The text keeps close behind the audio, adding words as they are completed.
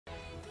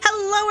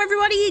Hello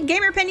everybody,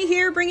 Gamer Penny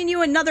here, bringing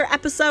you another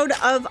episode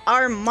of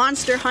our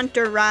Monster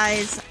Hunter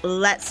Rise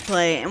Let's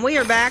Play. And we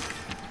are back,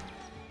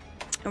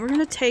 and we're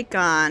gonna take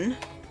on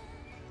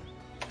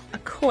a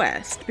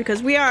quest,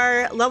 because we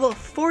are level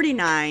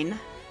 49,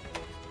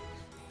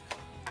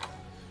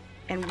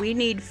 and we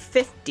need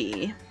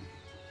 50.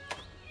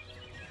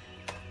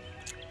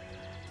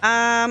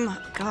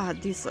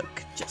 God, these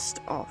look just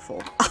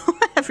awful.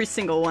 Every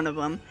single one of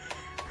them.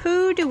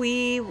 Who do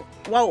we...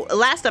 Whoa,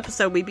 last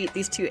episode we beat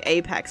these two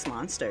Apex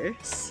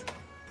monsters.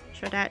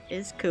 Sure, that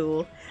is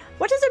cool.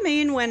 What does it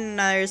mean when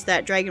there's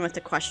that dragon with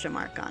the question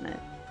mark on it?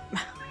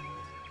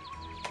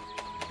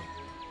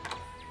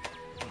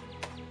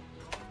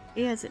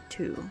 He has it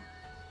too.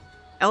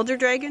 Elder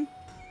Dragon?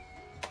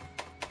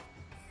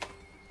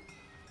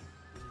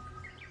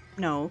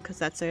 No, because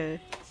that's a...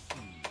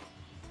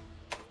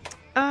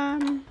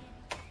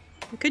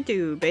 We could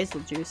do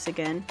basil juice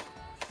again.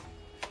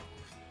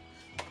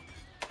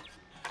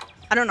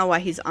 I don't know why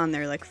he's on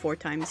there like 4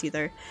 times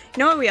either. You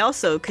know what we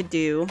also could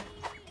do?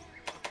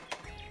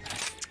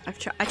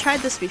 I tried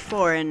this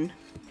before and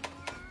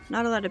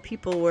not a lot of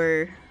people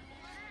were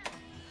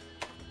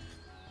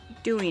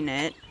doing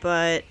it,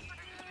 but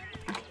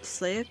I could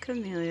slay a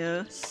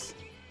Chameleos.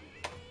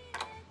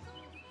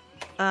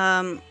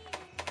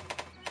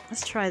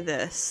 Let's try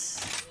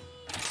this.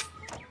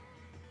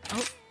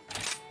 Oh.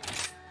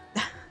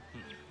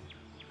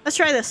 Let's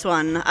try this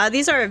one.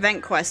 These are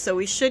event quests, so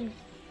we should,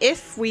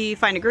 if we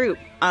find a group,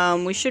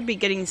 we should be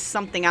getting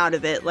something out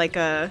of it, like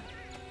a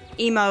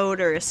emote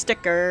or a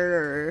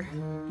sticker,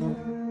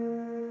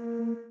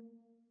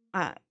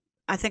 or...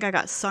 I think I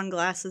got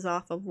sunglasses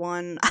off of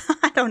one.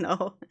 I don't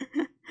know.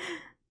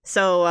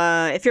 So,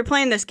 if you're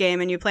playing this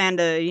game and you plan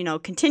to, you know,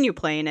 continue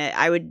playing it,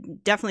 I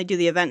would definitely do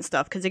the event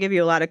stuff, because they give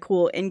you a lot of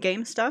cool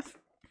in-game stuff.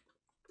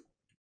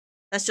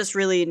 That's just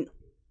really...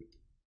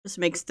 just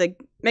makes the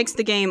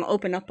game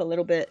open up a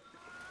little bit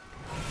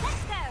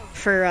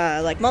for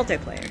like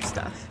multiplayer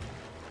stuff.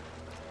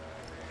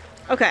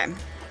 Okay.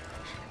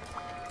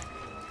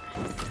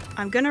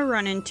 I'm gonna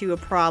run into a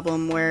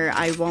problem where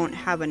I won't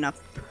have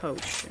enough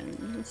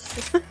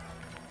potions.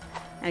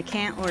 I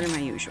can't order my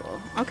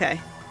usual. Okay.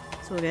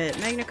 So we'll get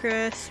Magna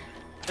Crisp,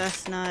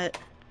 Best Nut.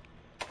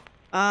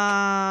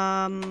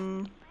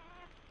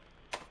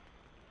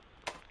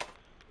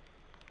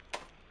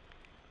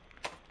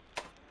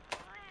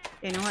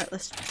 You know what?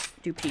 Let's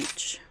do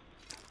Peach.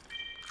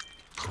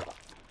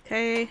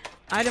 Okay,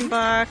 item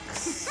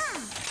box.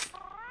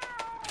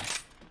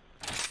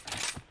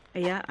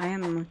 Yeah, I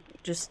am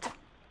just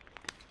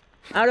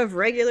out of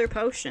regular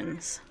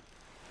potions.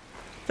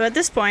 So at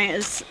this point,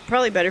 it's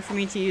probably better for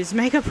me to use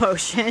Mega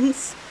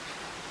Potions,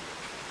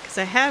 because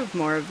I have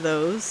more of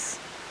those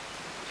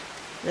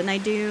than I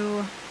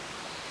do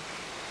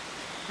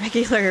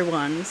regular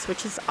ones,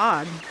 which is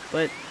odd,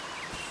 but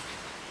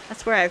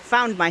that's where I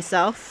found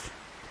myself.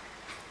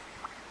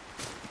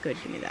 Good,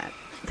 give me that.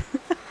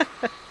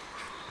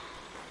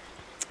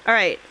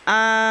 Alright,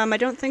 I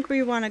don't think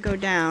we want to go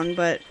down,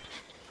 but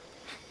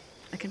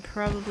I can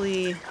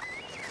probably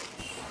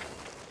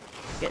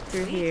get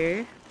through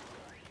here.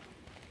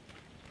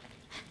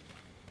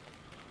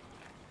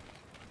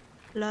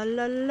 La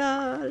la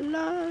la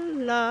la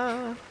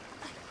la.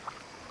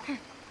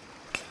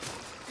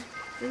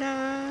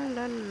 La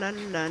la la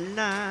la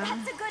la.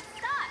 That's a good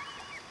start.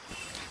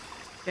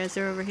 You guys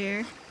are over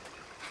here?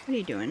 What are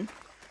you doing?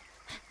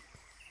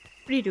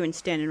 What are you doing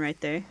standing right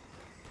there?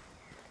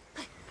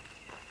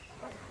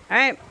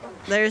 Alright,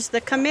 there's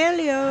the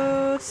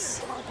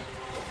Chameleos.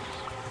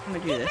 I'm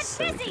gonna do this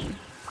so we can...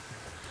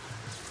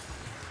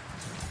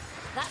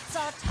 That's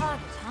our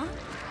target, huh?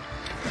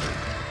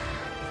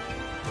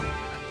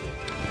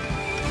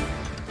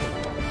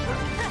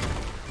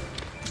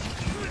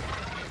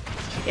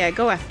 Yeah,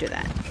 go after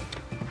that.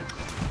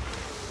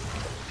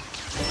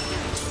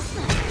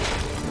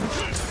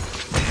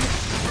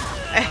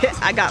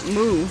 I got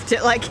moved.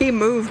 Like, he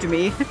moved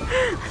me.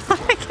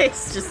 Like,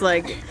 it's just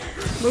like,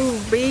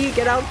 move, B,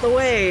 get out the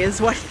way, is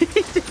what he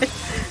did.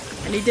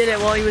 And he did it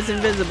while he was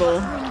invisible.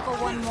 Room for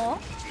one more.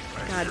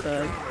 God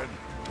bug.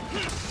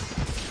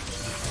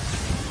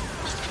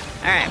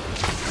 Alright.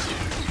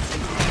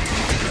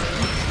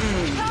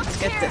 Let's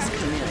get this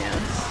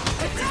Chameleos.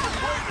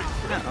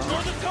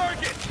 Uh-oh.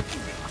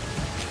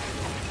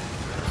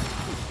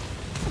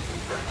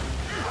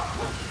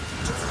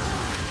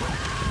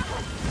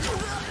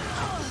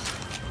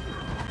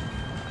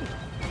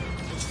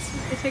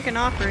 Is he taking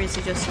off, or is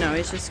he just... No,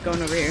 he's just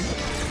going over here. You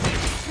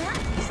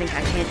think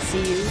I can't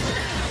see you?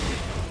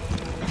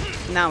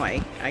 Now I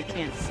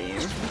can't see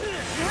you.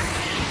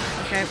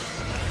 Okay.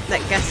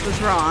 That guess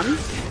was wrong.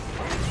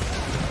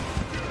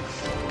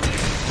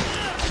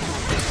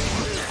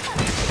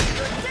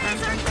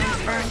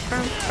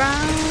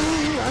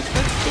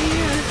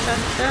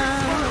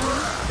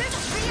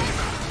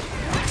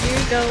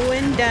 You're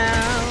going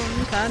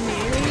down,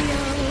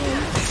 Chameleos.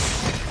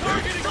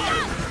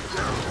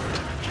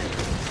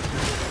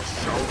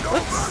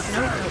 Whoops.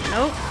 Nope, nope,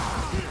 nope.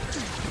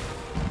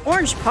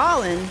 Orange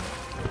pollen.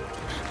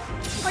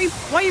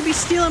 Why you be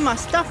stealing my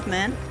stuff,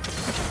 man?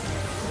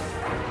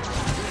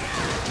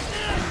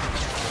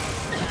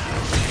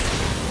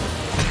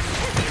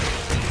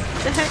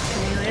 What the heck,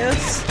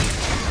 Cornelius?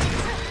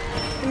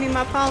 Give me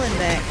my pollen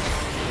back.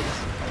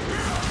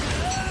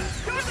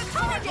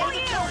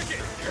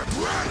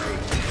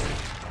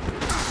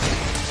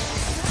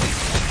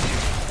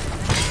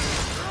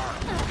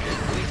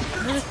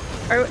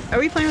 Are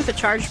we playing with a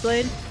charged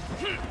blade?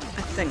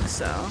 I think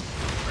so.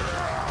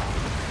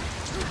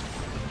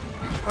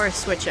 Or a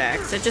switch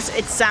axe.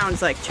 It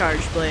sounds like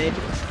charged blade.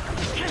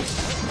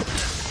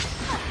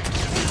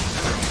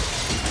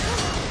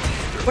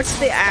 What's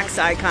the axe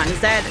icon? Is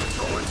that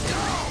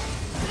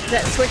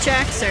switch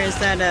axe or is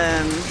that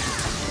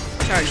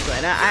charged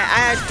blade?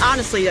 I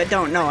honestly I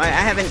don't know. I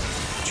haven't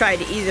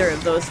tried either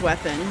of those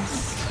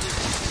weapons.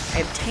 I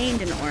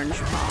obtained an orange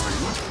pollen.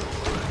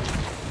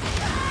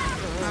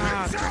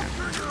 Oh crap.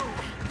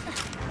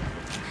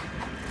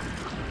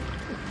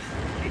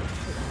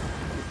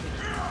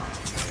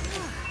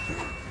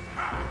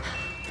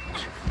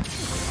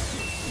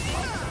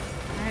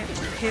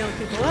 Heal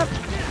people up.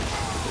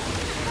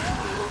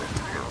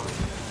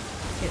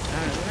 Get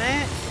out of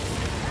that.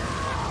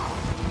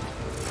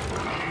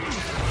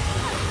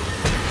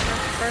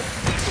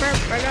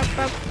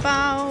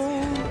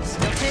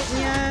 Still hitting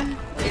ya.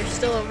 You're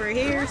still over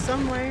here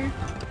somewhere.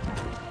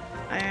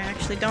 I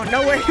actually don't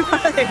know where you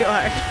are. There you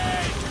are.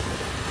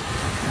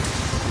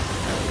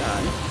 Oh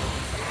god.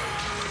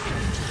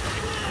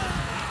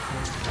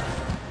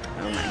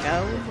 Oh my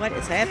god. What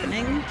is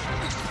happening?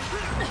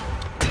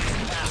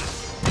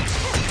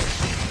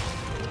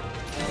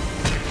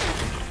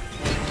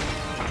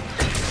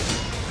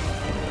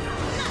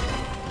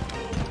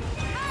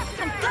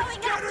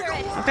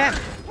 Okay.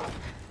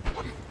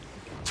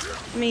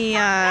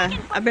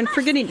 I've been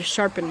forgetting to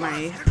sharpen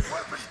my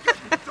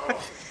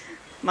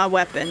my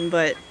weapon,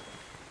 but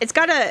it's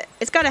got a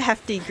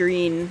hefty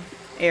green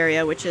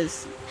area, which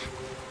is,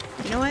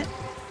 you know what?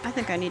 I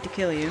think I need to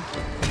kill you.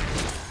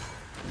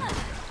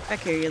 Back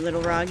here, you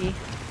little Roggy.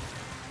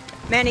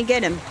 Manny,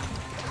 get him.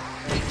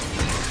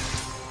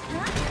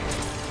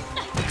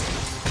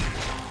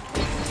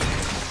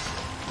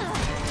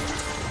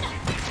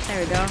 There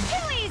we go.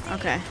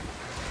 Okay.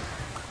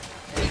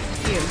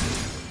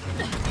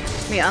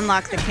 Let me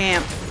unlock the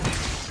camp.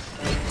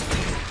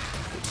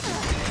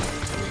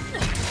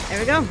 There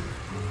we go.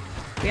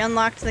 We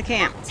unlocked the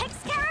camp. Takes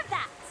care of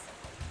that.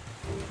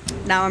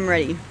 Now I'm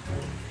ready.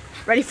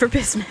 Ready for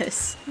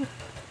business.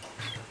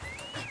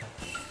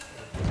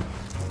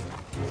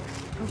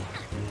 Oh,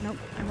 nope,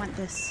 I want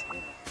this.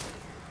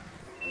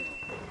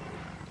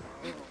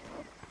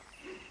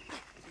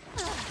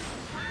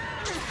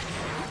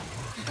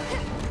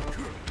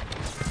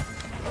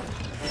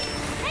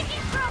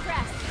 Making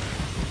progress.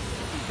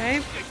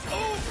 Okay.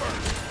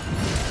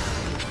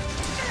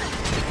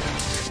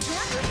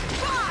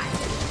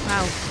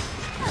 Wow.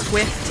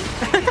 Whiffed.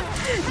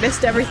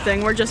 Missed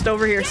everything. We're just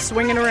over here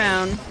swinging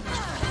around.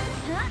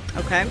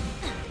 Okay.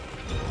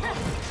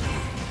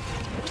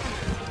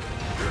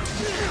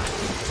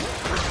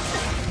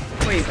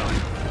 Where are you going?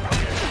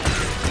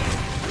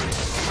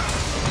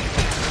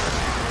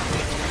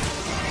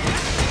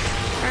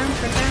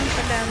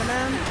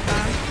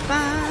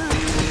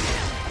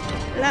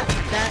 La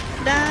da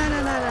da da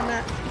da da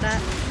da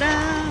da.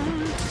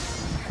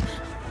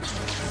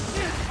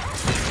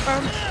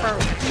 Bum, bum,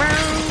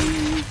 bum.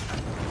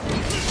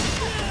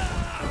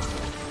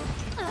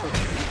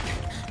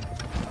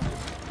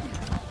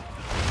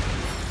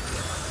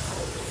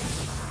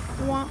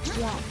 Wah,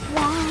 wah,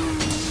 wah.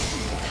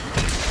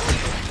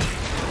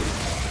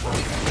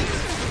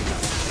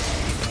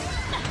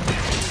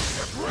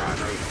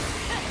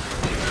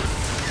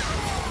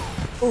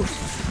 Oof.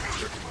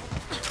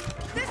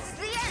 This is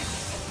the end.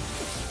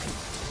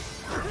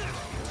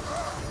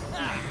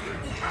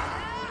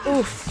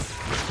 Oof.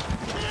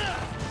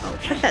 Oh,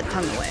 put that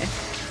tongue away.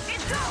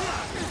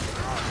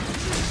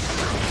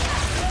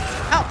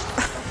 Oh,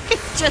 he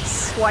just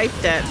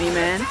swiped at me,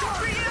 man.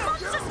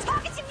 Monster's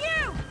targeting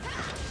you.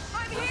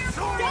 I'm here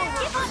for you. Don't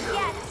give up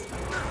yet.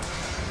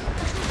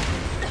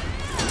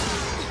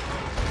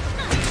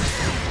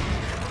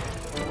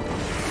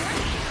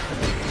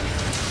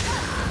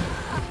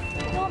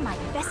 You're my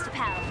best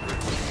pal.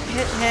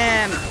 Hit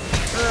him.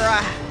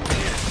 Ugh.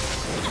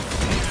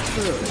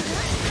 Good.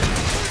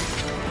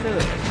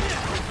 Good.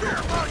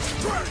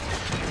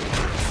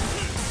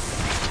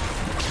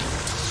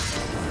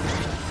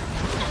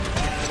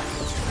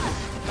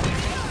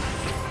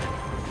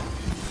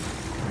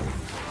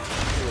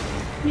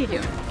 What are you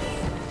doing?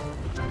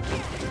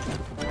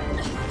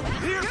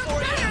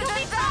 You'll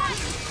be fine.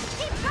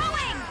 Keep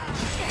going.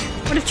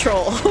 What a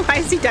troll. Why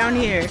is he down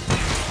here?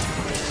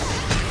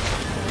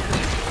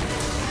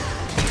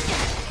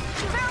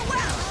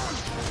 Farewell.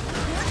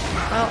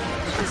 Well,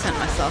 I sent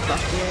myself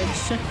off the edge.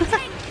 Take this.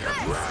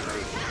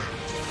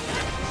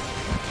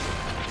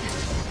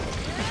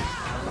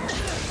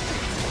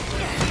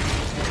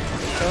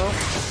 Go.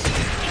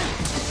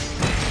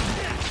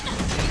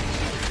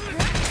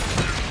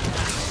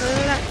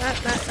 La, la,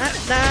 la, la,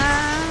 la.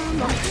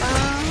 Bum,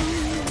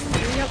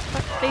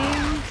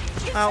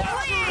 Oh.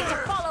 Need to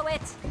follow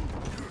it.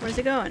 Where's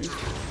it going?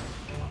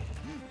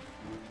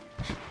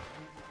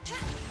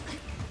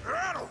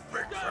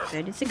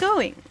 Where is it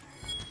going?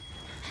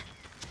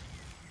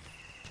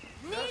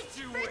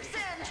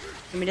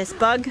 Give me this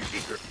bug.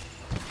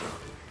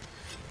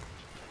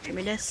 Give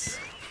me this.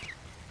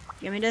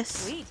 Give me this.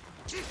 Sweet.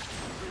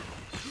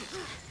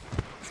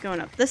 It's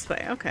going up this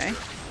way. Okay.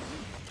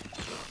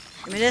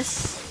 Give me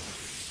this.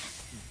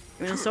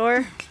 Give me this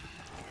ore.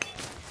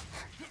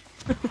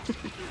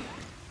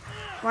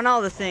 Want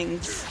all the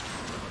things.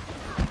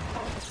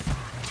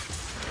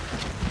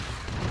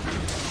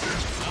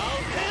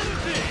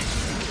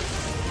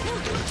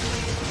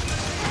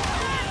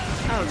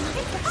 Oh.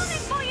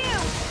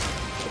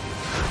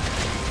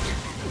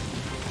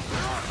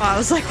 Oh, I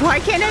was like, why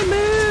can't I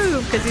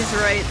move? Because he's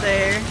right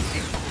there.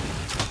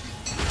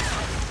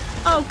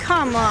 Oh,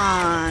 come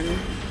on.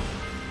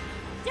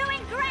 Doing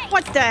great.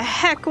 What the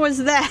heck was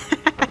that?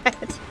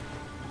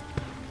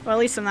 Well, at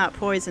least I'm not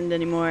poisoned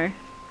anymore.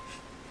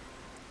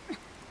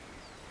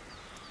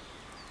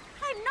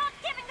 I'm not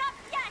giving up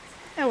yet.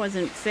 That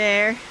wasn't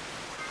fair.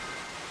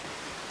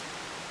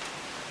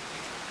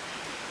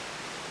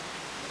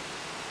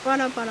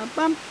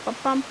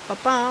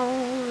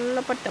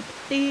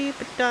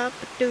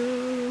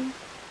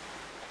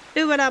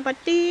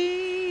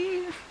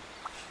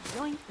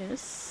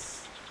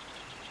 Yes.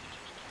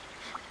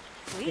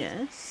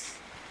 Yes.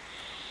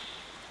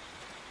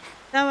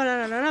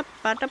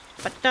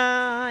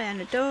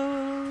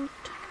 Antidote.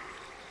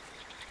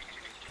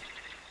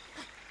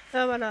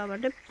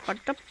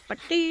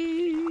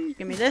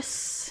 Give me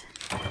this.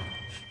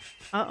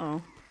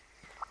 Uh-oh.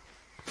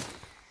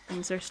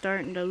 Things are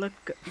starting to look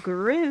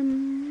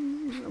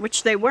grim.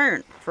 Which they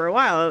weren't for a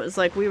while. It was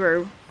like we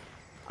were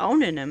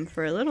owning him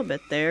for a little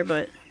bit there,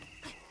 but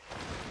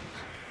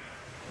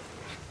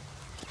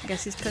I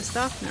guess he's pissed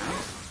off now.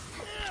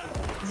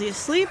 Is he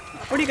asleep?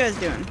 What are you guys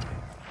doing?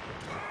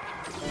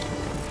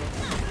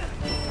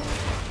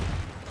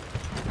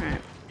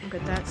 Alright, we'll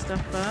get that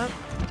stuff up.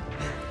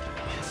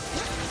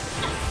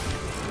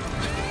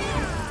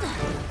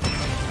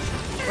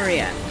 Where are you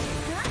at?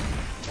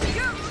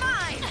 You're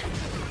mine.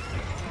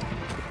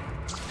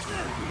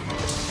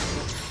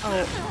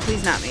 Oh,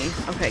 please not me.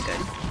 Okay,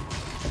 good.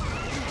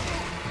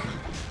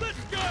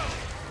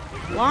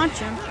 Launch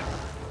him.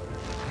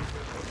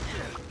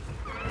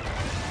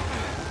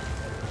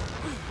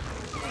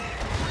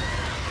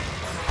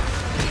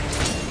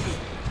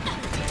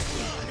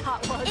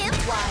 That was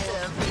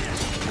wild.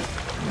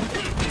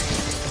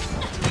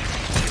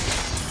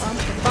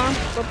 Bum,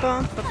 ba,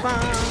 bum, ba,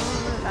 bum.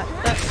 Da,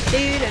 da,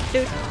 dee, da,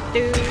 do,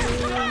 do.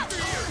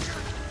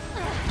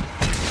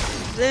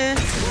 This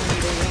and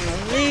one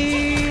of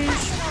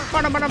these. Ba,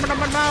 da, ba, da, ba, da,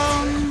 ba,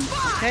 dum.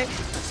 Okay,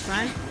 that's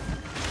fine.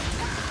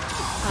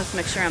 I'll just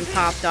make sure I'm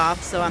topped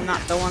off so I'm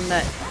not the one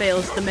that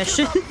fails the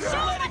mission.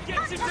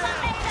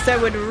 So I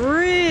would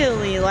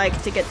really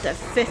like to get to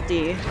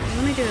 50.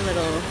 Let me do a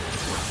little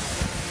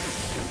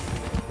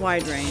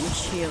wide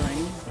range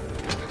healing.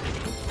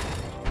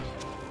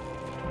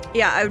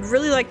 Yeah, I would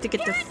really like to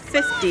get to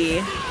 50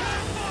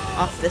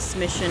 off this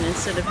mission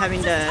instead of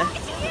having to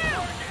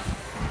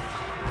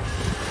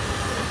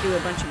do a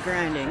bunch of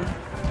grinding.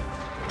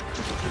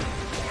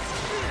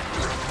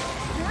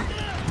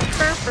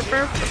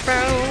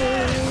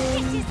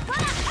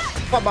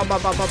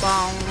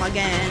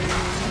 Again.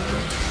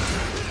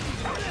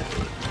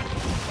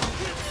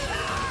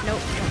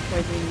 Nope, don't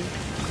poison me.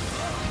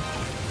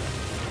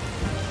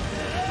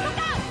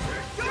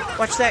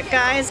 Watch that,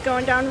 guys,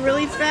 going down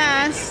really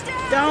fast.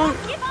 Don't.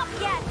 Give up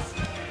yet.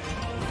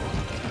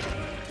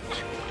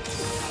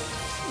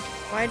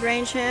 Wide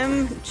range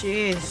him.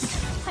 Jeez.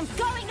 I'm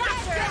going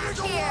after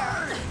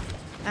it.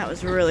 That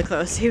was really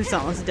close. He was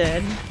almost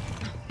dead.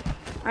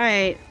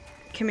 Alright,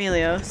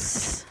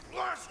 Chameleos.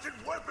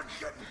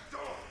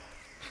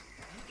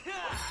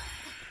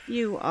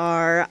 You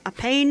are a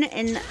pain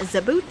in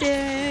the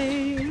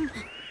booty.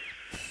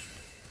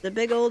 The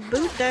big old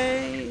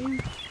booty.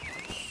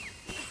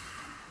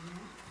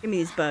 Give me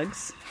these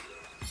bugs.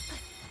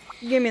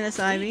 Give me this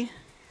ivy.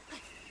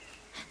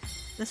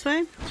 This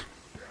way?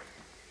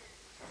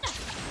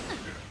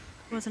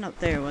 It wasn't up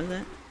there, was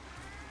it?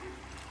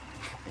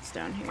 It's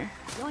down here.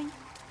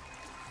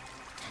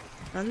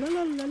 La la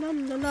la la la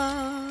la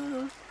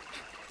la.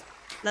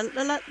 La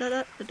la la la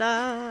la la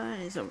la.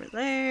 He's over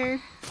there.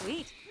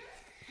 Sweet.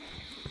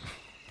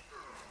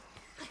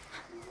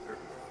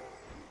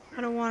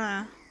 I don't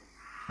wanna.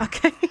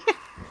 Okay.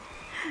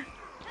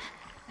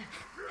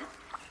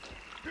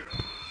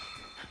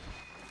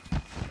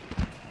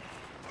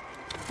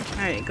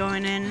 Alright,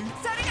 going in.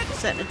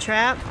 Setting a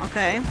trap.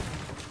 Okay.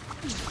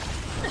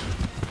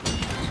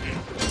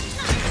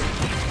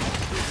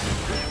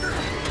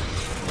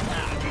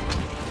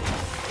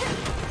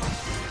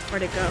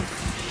 Where'd it go?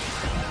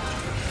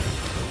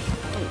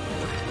 Oh.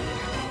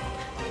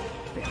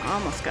 We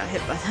almost got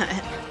hit by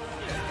that.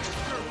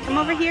 Come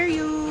over here,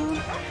 you.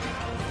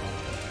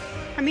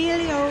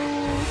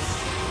 Chameleos.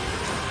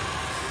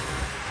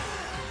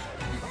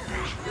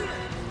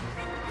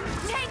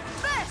 Take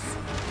this.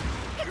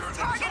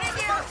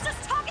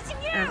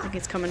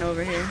 think he's coming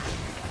over here.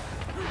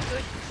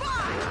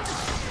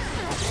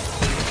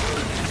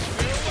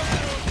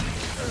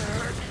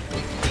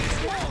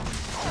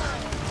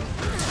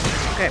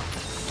 Okay,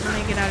 let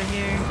me get out of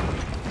here.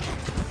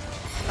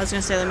 I was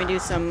gonna say let me do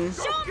some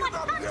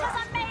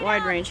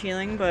wide range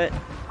healing, but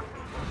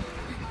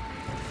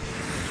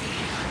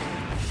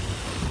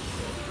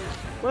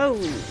whoa!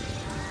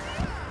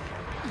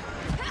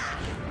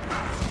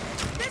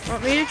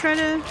 Want me to try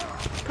to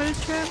put a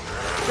trap?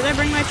 Did I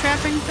bring my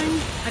trapping thing?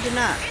 I did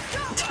not.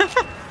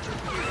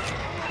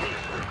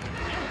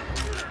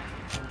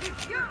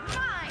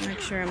 Make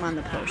sure I'm on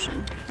the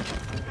potion.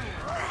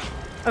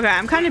 Okay,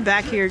 I'm kind of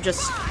back here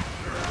just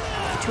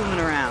tooling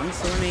around,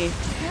 so let me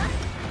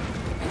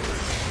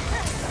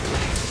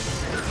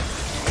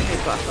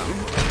buff him.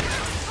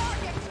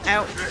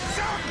 Ow.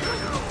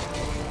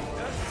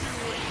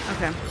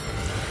 Okay.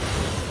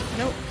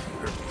 Nope.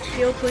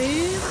 Heal,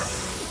 please.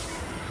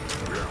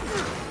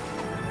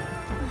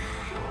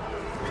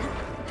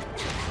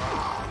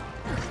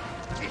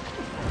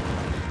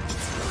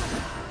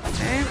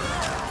 Okay.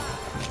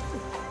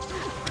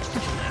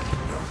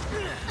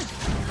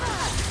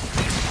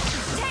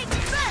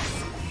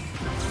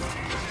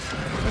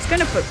 I was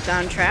gonna put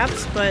down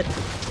traps, but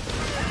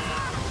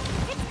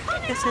I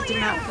guess I did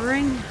not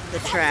bring the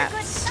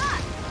traps.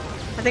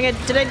 I think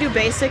did I do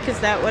basic? Is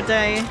that what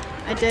I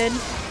did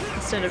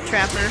instead of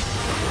trapper?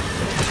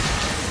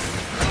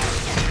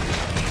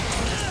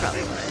 That's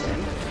probably what I did.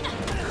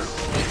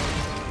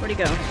 Where'd he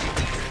go?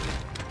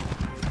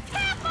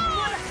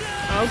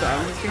 Oh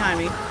god, he's behind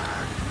me.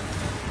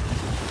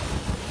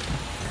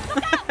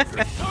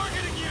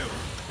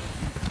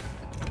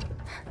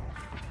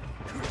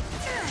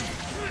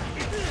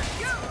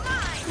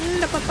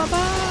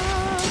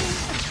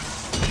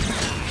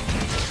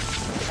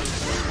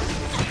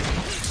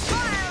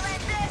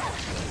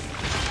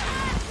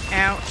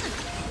 Ow.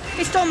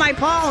 He stole my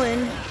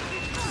pollen.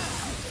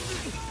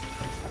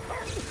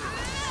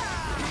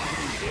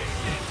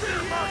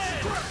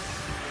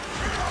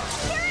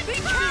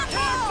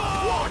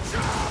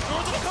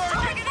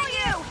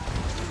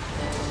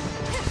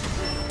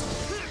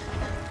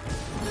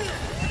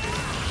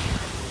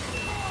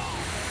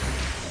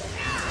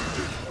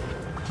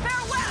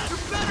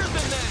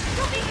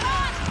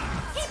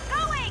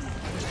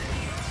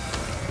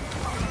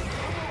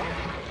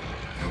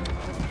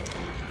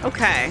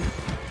 Okay.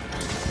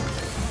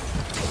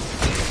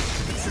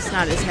 This is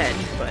not his head,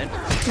 but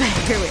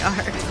here we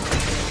are.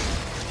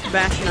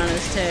 Bashing on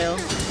his tail.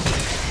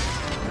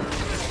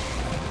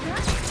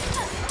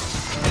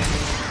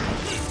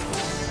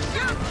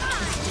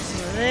 Let's do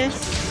some of this.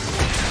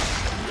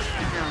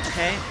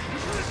 Okay.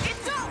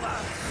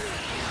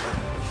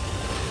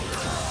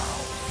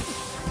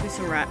 Do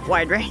some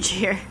wide range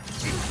here.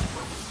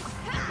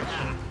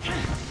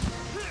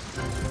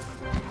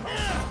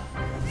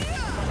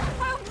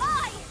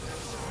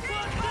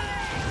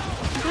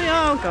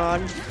 Oh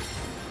god.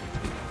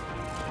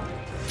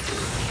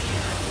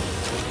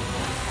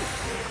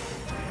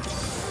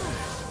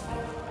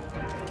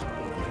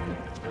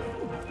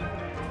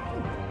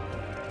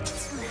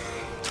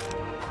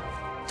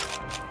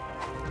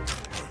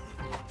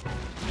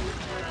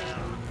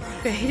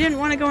 Okay, he didn't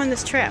want to go in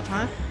this trap,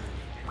 huh?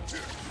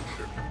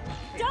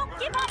 Don't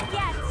give up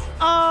yet.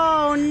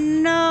 Oh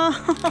no,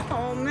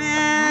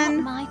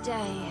 man. Not my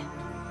day.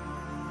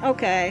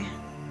 Okay.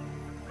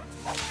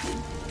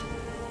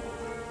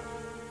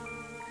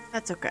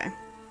 That's okay.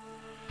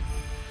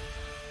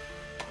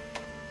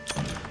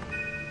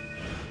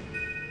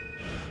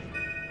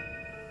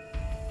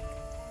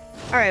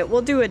 Alright,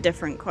 we'll do a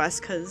different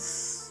quest,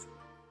 because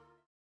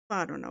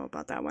I don't know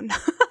about that one.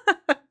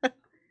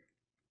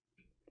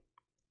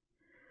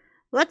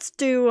 Let's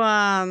do,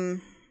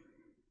 man,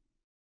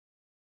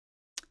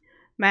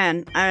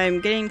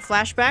 I'm getting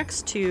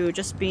flashbacks to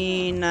just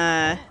being,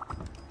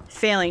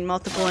 failing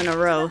multiple in a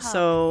row,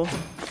 so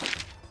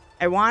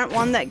I want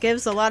one that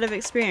gives a lot of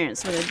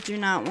experience, but I do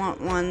not want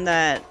one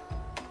that...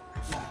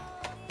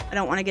 I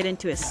don't want to get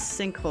into a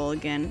sinkhole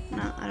again.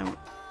 No, I don't...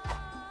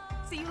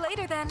 See you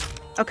later then.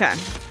 Okay.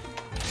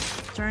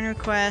 Join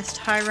request,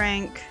 high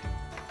rank.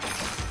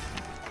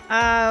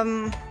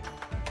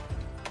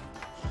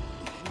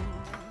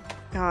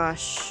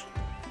 Gosh.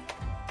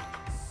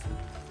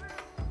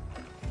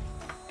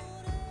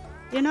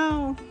 You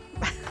know...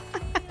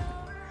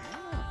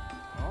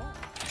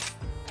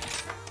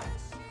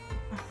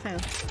 Okay.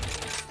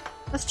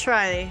 Let's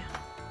try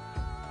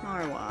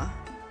Narwa.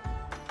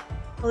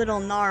 A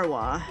little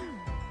Narwa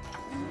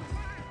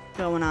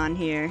going on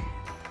here.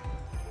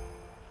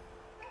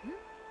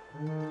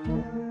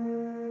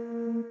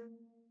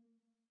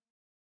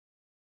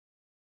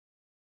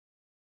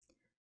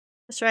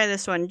 Let's try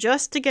this one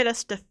just to get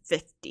us to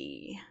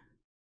 50.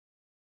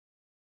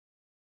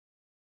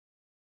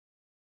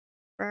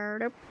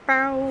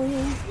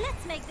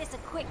 Let's make this a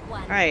quick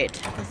one. Alright,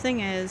 the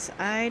thing is,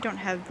 I don't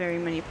have very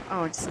many.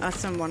 Oh, it's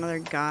us and one other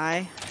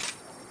guy.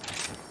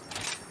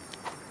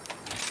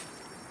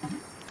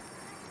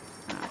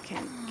 I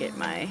can't get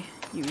my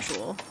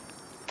usual.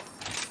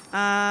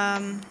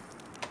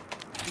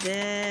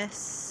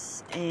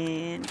 this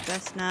and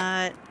best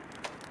nut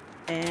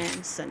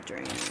and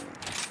centering.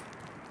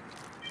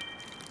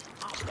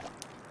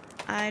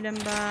 Item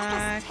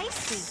box.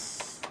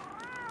 Tasty.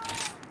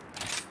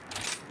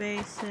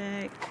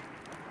 Basic.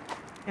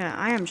 Yeah,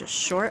 I am just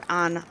short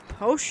on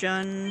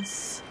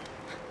potions.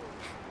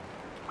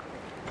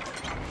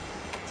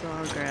 So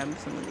I'll grab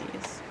some of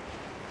these.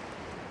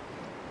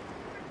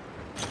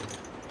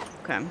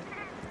 Okay.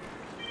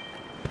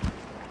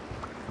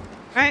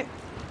 Alright.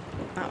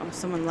 Uh-oh,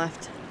 someone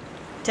left.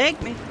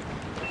 Take me!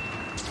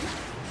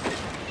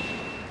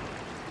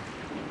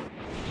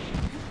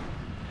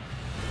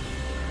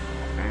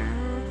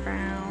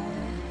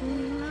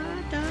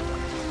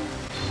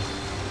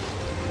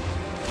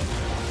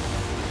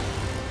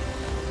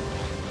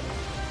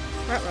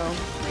 Uh-oh.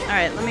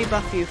 Alright, let me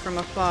buff you from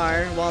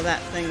afar while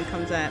that thing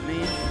comes at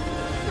me.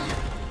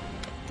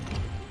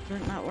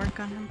 Did it not work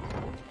on him?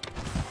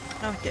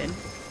 Oh, it did.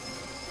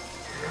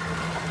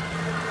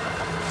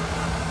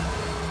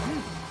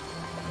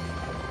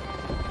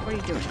 What are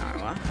you doing,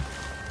 Arwa?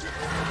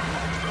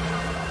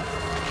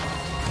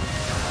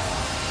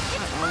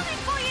 Uh-oh.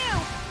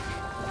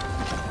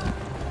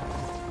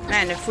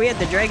 Man, if we had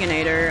the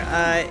Dragonator,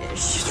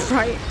 it's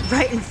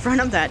right in front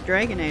of that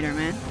Dragonator,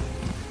 man.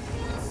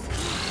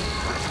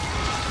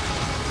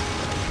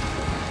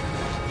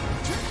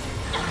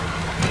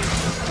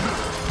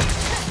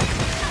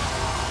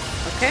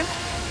 Okay.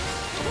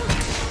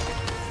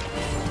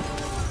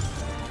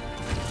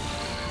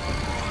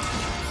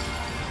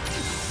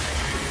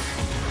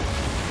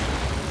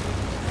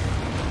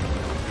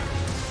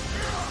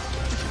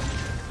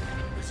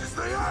 This is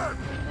the end.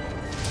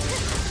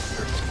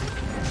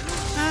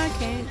 I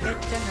can't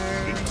get to her.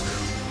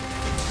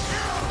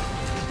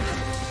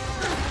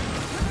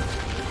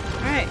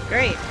 Alright,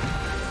 great.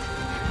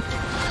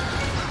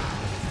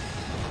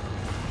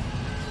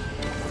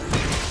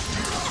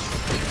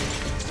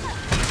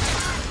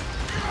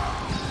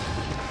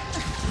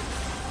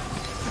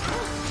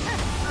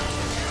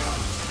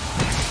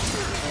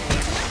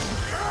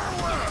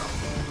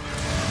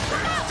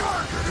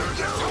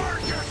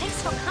 Thanks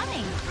for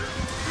coming.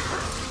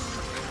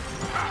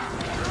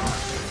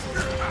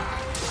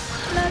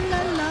 La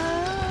la la.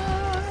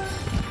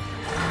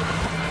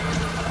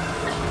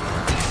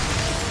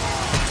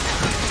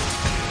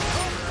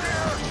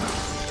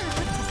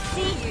 Good to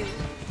see you.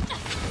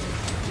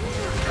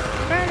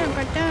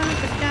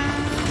 Ba-da-ba-da-ba-da.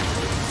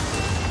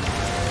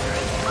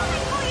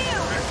 Coming for you.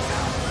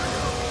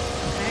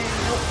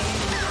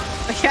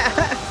 Yeah.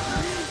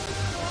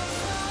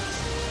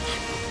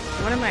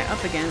 What am I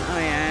up against? Oh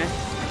yeah.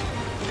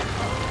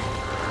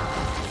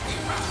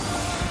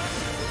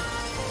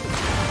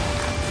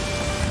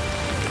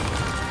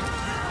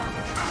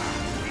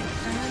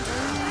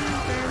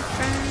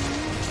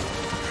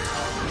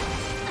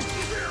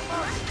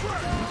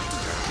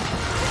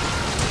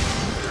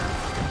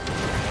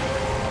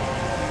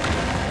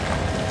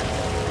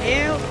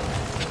 Ew.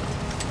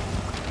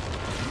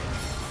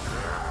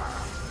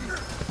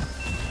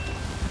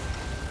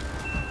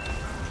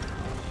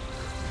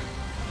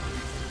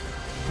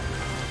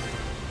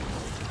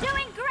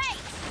 Doing great.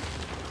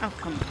 Oh,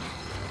 come on.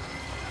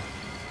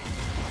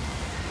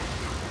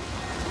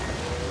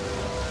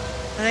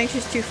 I think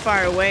she's too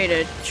far away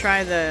to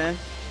try the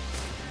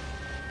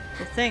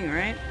thing,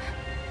 right?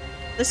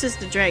 This is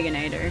the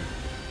Dragonator.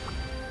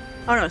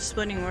 Oh no,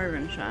 splitting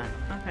Wyvern shot.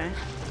 Okay.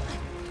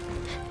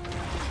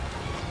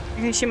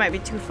 I think she might be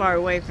too far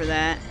away for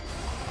that.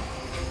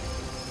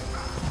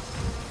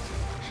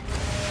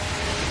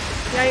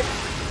 Yep.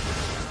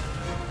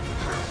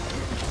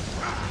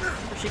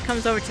 If she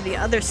comes over to the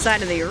other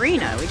side of the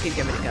arena, we could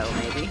give it a go,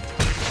 maybe.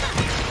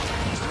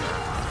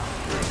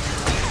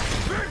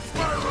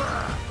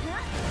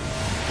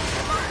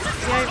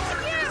 Yep.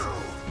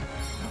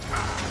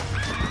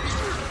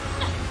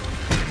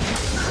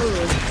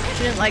 Ooh,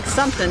 she didn't like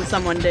something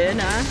someone did,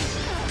 huh?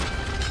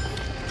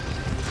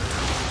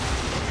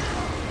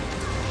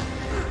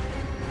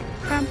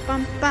 Bum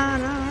bum ba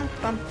da,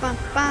 bum bum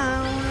ba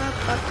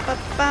ba ba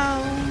ba.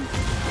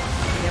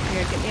 Get me up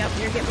here, get me up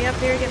here, get me up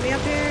here, get me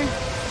up here.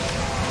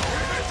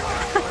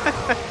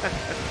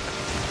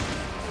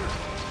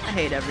 I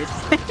hate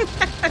everything.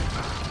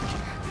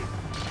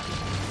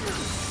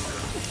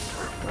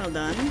 Well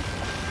done.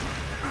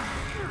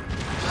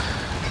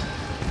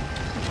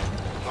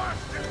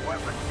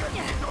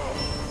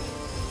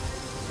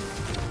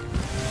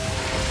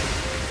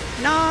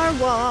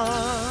 Narwhal.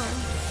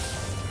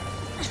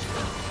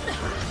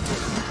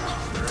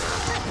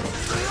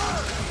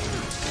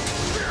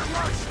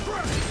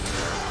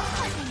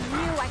 I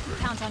knew I could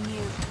count on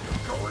you.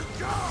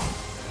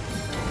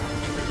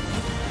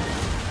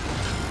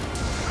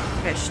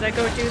 Okay, should I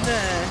go do the...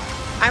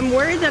 I'm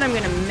worried that I'm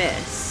gonna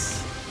miss.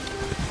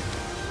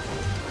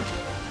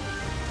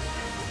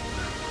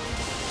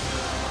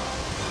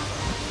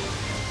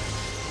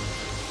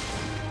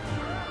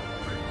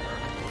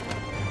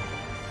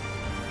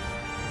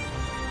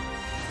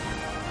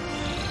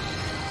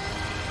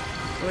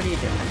 What are you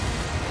doing?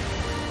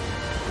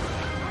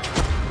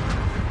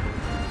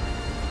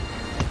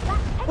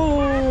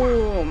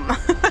 Boom!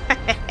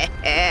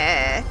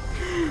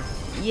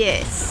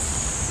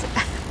 Yes!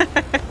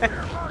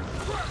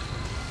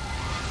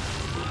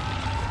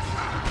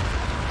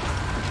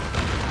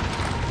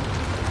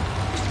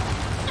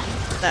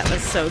 That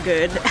was so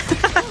good.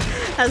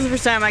 That's the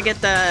first time I got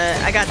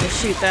to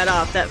shoot that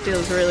off. That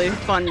feels really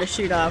fun to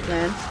shoot off,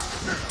 man.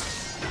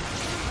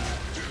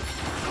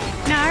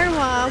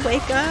 Narwhal,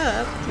 wake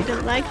up! You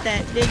didn't like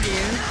that, did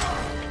you?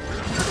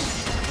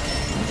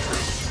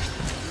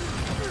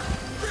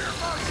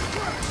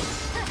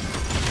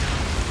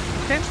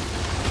 Okay.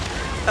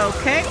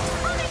 Okay.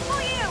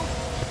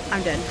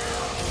 I'm dead.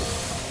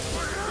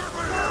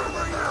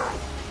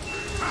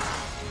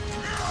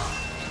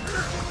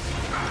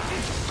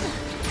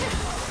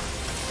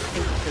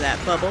 Thank you for that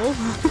bubble.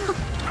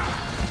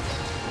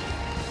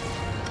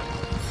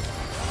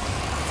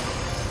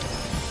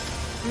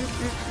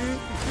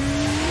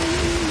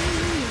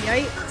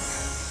 Yikes.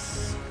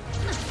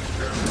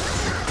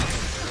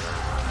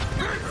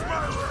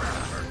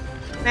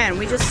 Man,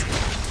 we just...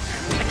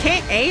 I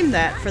can't aim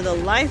that for the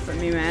life of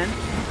me, man.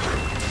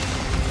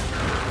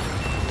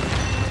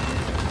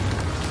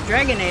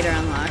 Dragonator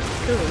unlocked.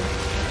 Ooh.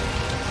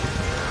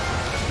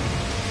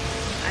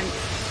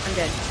 I'm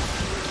dead.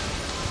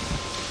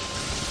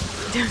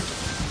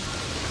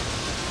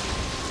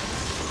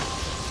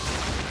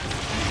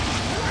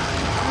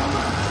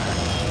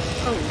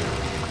 Oh.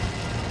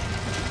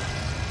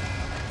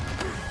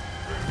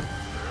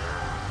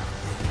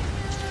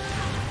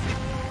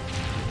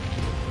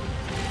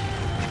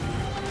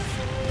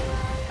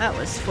 That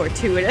was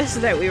fortuitous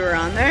that we were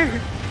on there.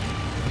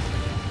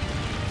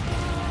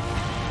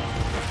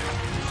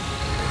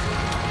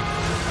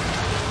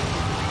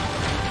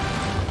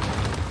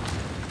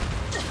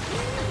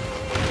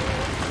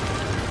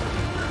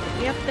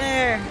 Get up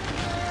there.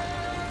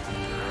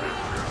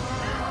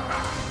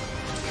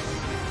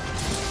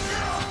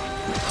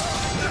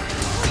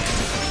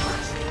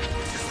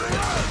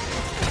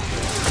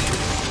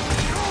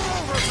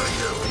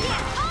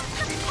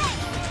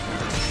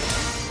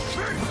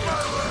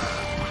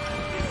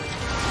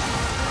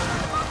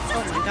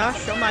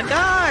 Gosh, oh my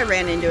god, I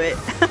ran into it.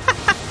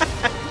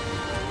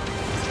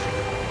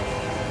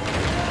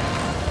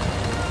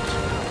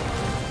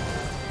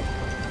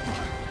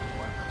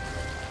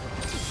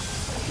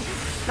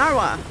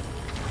 Narwa!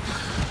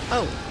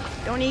 Oh,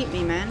 don't eat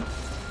me, man.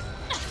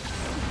 I'm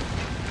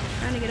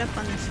trying to get up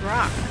on this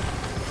rock.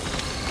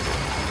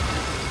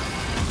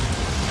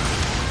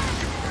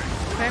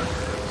 Okay.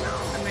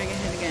 I'm gonna get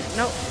hit again.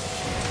 Nope.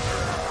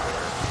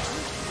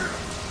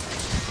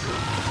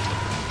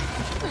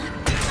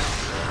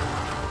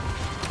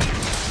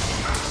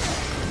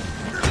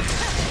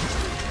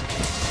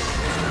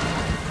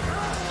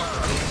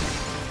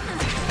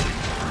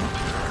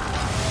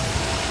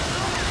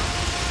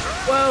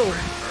 Whoa!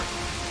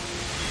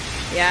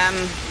 Yeah,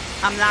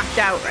 I'm knocked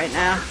out right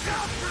now.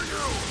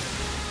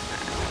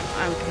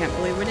 I can't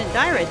believe we didn't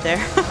die right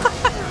there.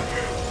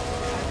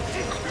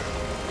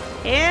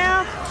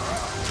 Yeah.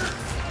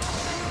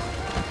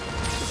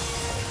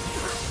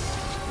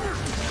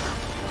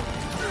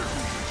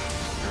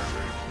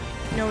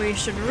 No, we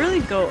should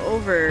really go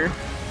over.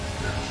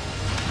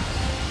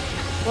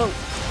 Whoa.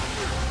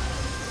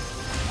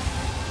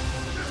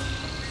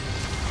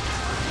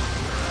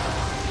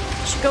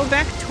 Go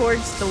back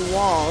towards the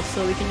wall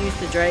so we can use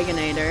the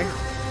Dragonator.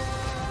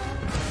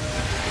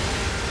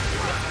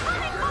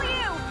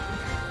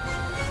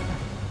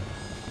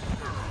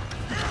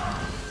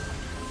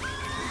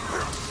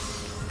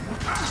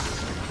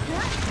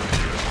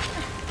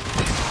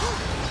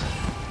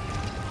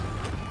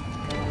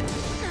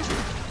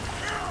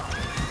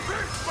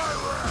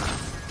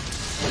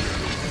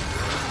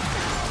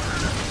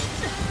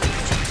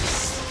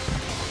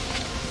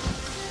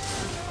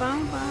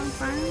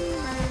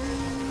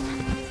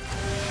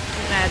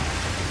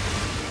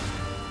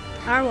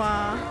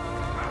 Arwa.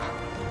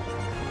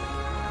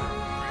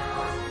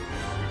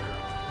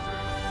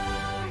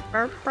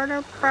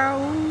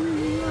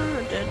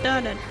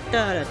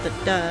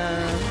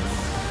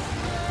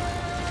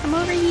 Come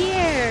over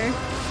here.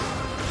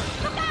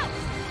 Uh-oh.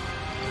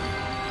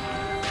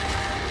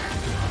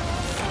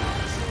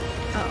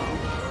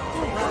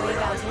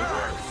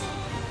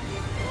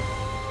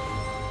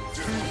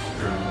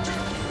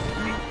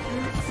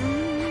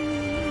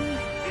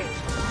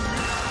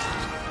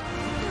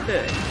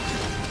 Good.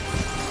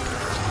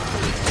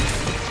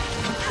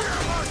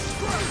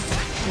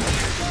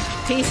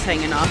 Teeth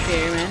hanging off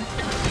here, man.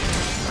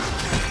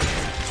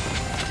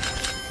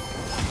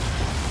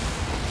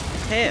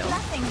 Ew.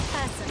 Nothing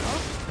personal.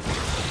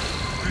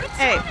 It's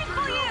hey. coming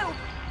for you.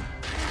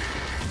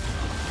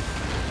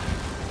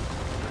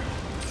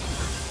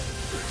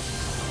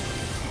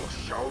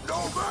 Show no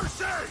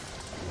mercy.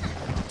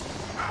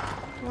 I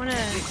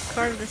wanna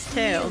carve this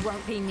tail. You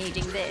won't be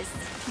needing this.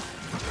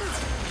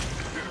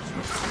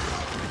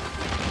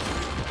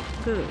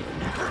 Good.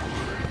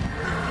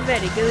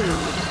 Very good.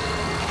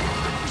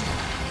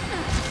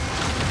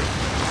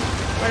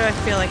 Why do I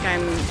feel like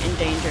I'm in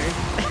danger?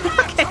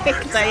 Okay,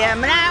 because I am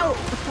now!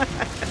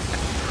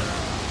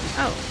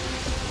 Oh.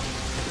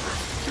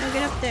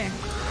 get up there.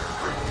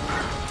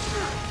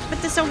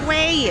 Put this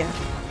away!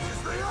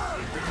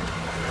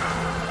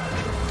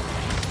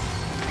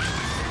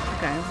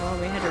 Okay, well,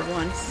 we hit her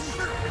once.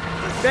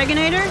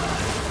 Dragonator?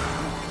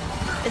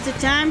 Is it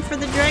time for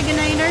the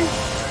Dragonator?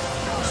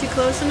 Is she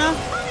close enough?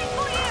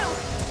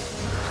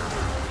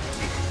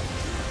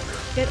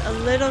 Get a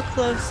little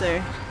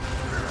closer.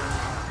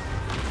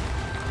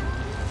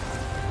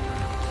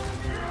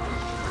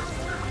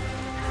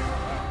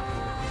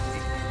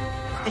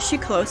 Is she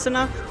close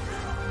enough?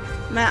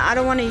 Man, I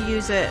don't want to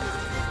use it.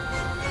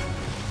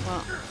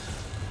 Well,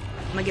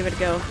 I'm gonna give it a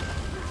go.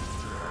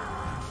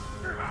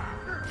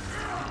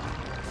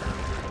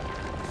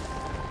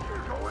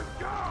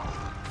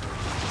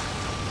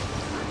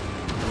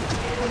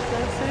 Come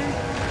closer.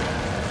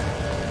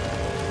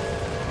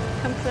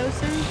 Come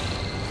closer.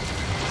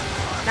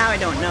 Now I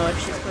don't know if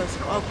she's close.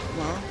 Oh,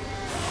 well.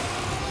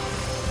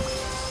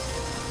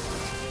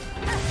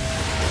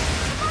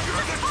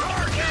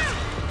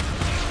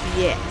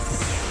 Yes.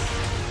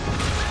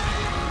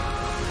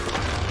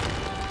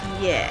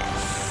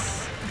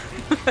 Yes.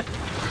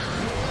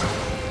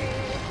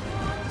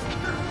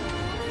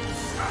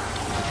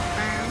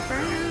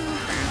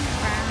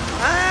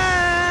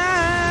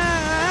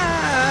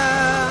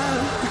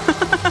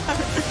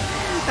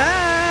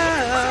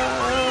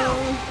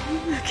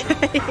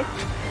 Okay.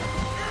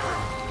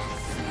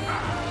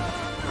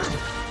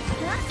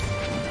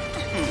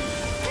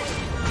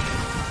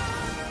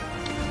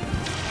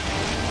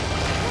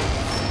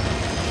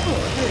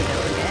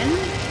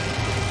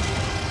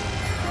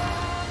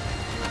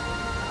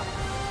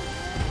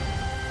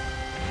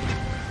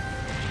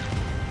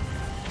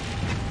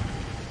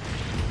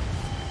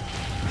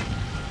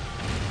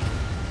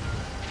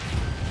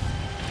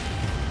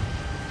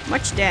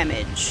 Much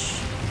damage.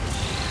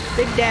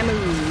 Big damage.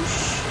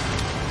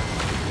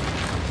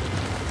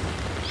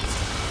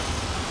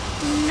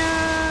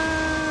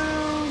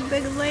 No!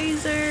 Big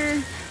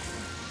laser.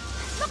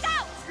 Look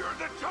out! You're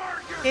the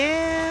target!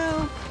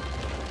 Ew.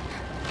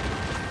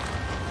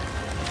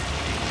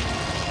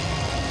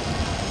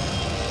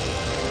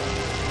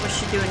 What's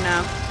she doing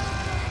now?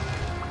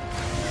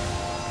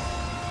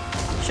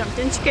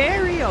 Something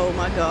scary. Oh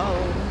my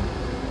god.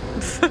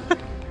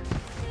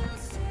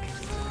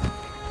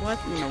 What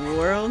in the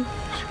world?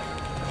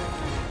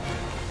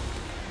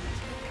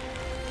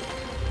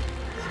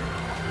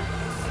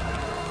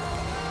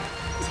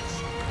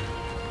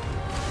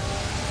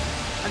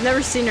 I've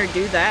never seen her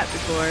do that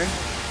before.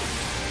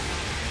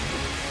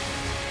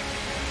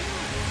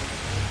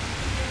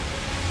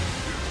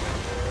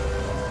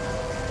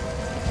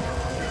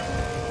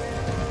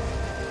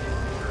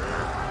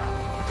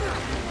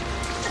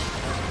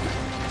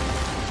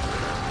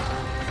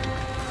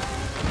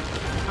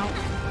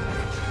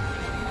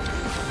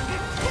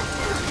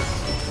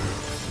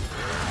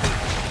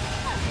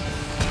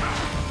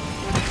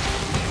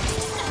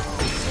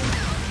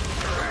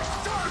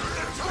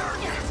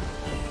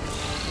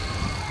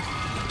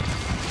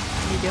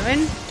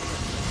 Doing?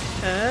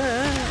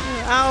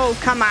 Oh,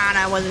 come on.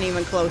 I wasn't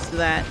even close to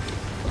that.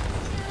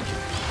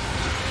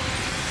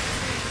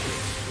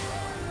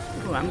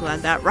 Oh, I'm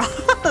glad that rock,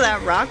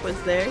 that rock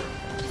was there.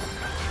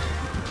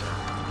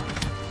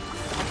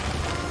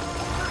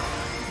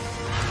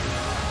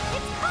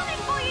 It's coming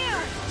for you!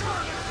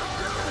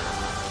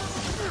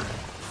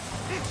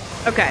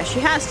 Okay, she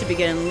has to be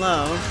getting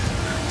low.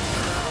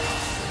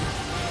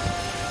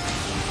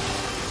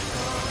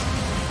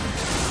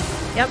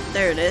 Yep,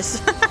 there it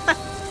is.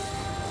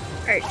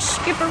 Alright,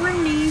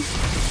 skip-a-rooney.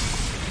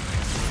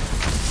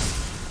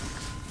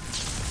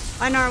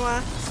 Bye,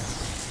 Narwa.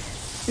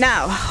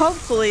 Now,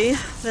 hopefully,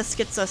 this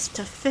gets us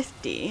to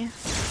 50.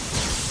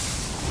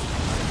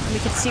 We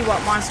can see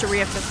what monster we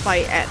have to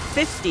fight at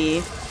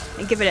 50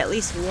 and give it at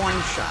least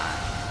one shot.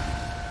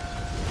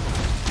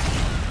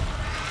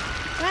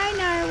 Bye,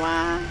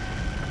 Narwa.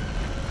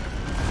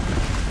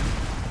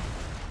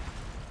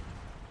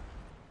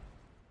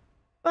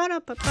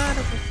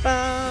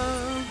 Ba-da-ba-ba-da-ba-ba.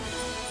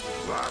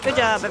 Good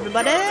job,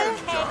 everybody.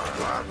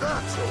 Glad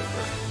that's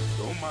over.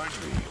 Don't mind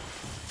me.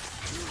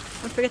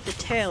 Don't forget the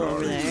tail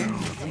over there.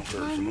 Nothing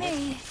personal.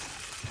 Me.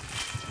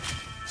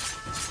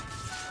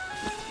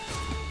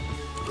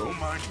 Don't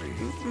mind me.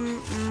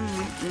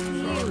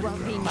 You won't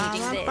be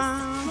needing this.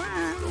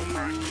 Don't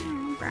mind me.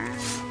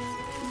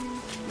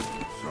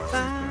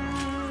 Sorry,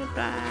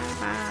 pal.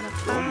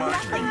 Don't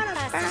mind me.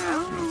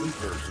 Nothing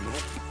personal.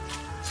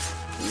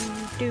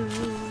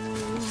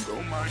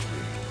 Don't mind me.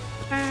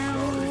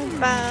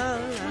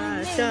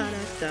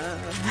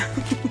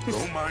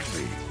 Don't mind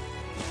me.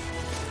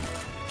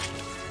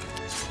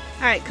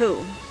 Alright,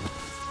 cool.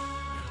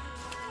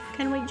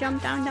 Can we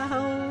jump down the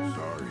hole?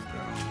 Sorry,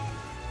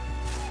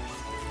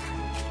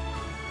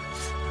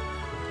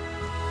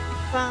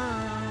 pal.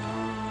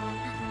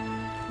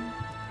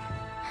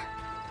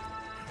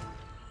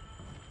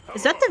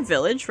 Is that the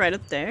village right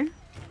up there?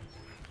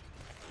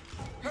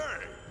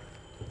 Hey!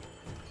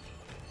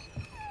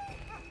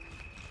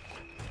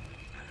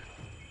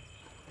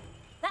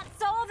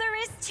 That's all there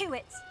is to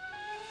it.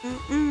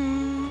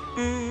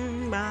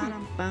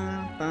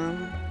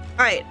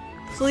 Alright,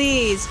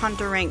 please,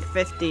 Hunter rank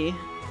 50.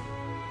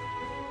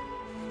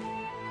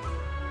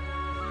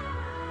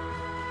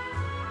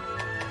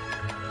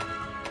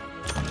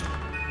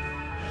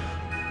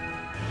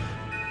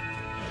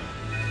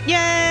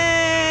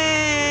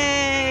 Yay!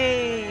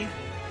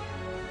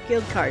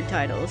 Guild card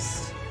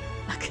titles.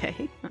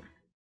 Okay.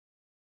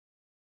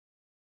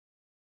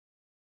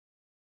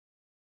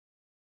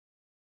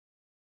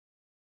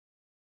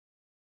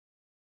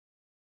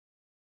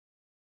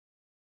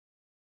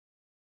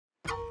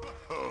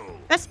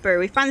 Vesper,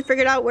 we finally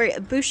figured out where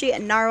Ibushi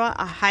and Narwa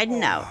are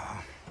hiding out.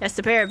 Yes,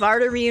 the pair have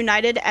already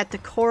reunited at the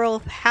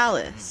Coral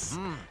Palace.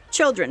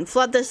 Children,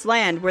 flood this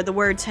land where the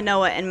words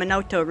Hanoa and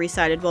Minoto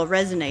recited while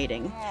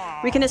resonating.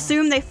 We can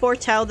assume they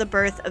foretell the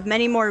birth of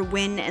many more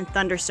wind and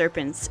thunder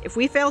serpents. If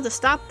we fail to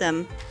stop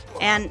them,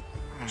 and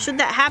should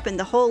that happen,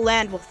 the whole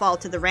land will fall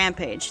to the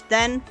rampage.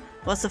 Then,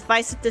 well,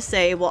 suffice it to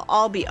say, we'll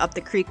all be up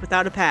the creek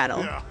without a paddle.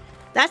 Yeah.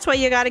 That's why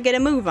you gotta get a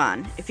move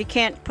on. If you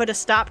can't put a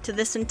stop to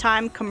this in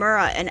time,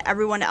 Kimura and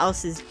everyone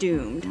else is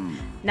doomed.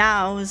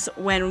 Now's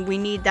when we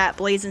need that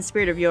blazing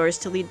spirit of yours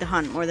to lead the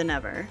hunt more than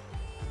ever.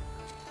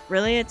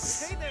 Really?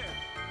 It's... Hey there.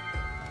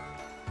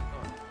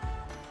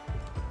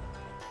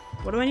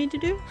 What do I need to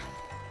do?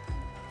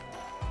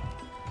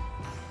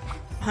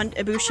 Hunt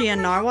Ibushi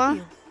and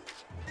Narwa?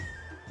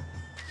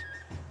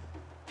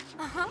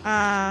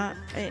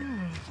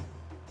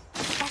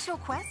 Special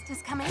quest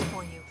is coming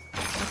for you.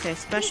 Okay,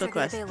 special These are the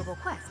quest. available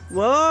quests.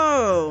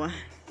 Whoa!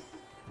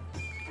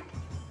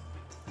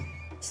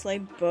 Slay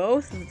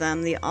both of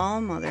them, the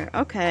All-Mother.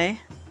 Okay.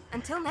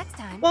 Until next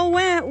time. Well,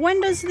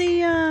 when does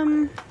the,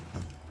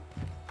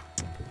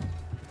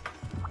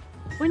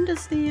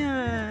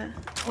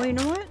 well, you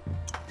know what?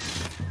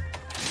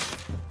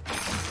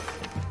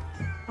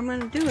 I'm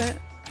gonna do it.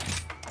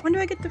 When do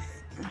I get the...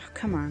 Oh,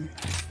 come on.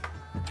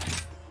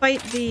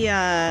 Fight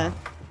the,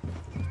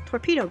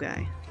 torpedo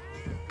guy.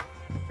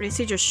 Or does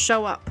he just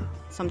show up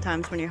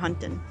sometimes when you're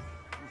hunting?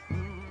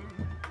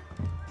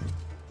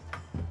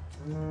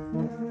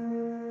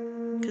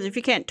 Because if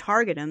you can't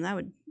target him, that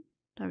would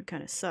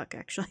kind of suck,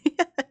 actually.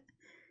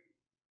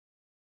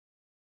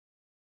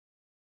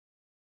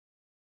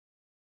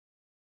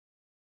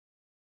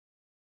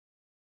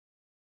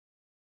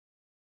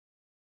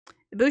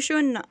 Ibushi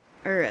and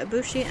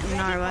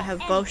Narwa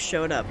have both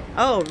showed up.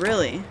 Oh,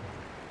 really?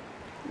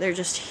 They're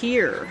just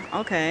here.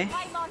 Okay.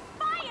 I'm on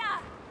fire!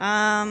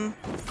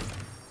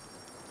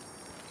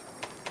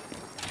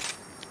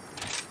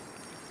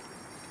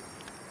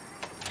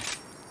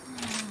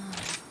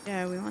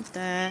 Yeah, we want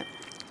that.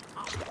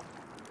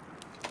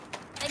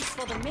 Thanks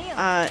for the meal.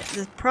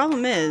 The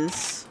problem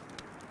is...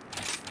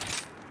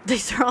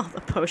 These are all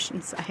the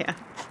potions I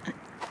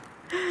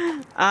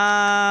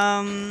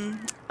have.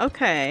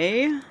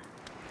 Okay.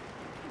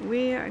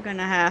 We are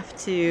gonna have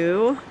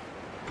to...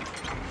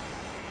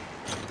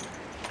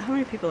 How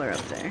many people are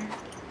up there?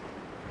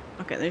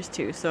 Okay, there's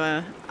 2, so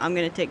I'm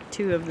gonna take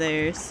 2 of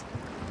theirs.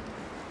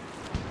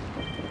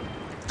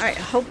 Alright,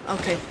 hope...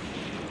 Okay.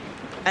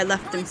 I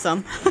left him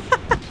some.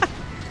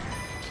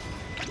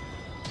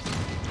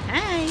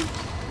 Hi!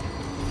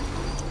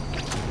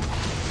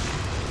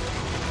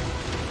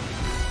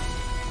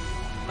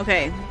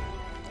 Okay.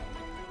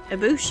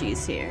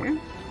 Ibushi's here.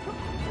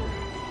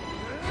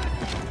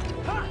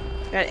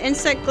 Got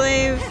insect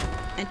glaive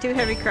and 2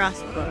 heavy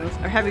crossbows,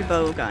 or heavy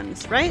bow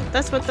guns, right?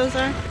 That's what those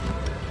are?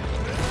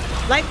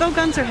 Light bow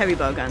guns or heavy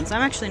bow guns?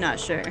 I'm actually not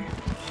sure.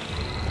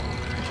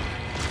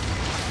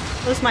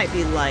 Those might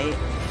be light.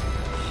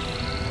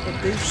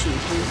 Ibushi,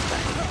 who's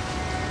that?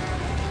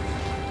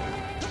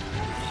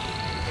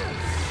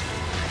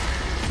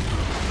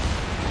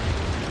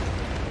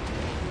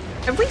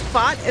 Have we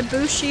fought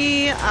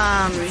Ibushi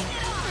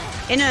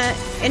in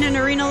an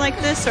arena like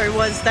this, or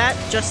was that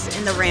just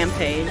in the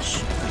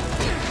rampage?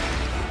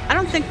 I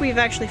don't think we've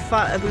actually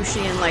fought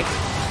Ibushi in like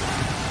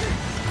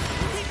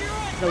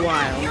the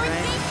wild,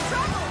 right?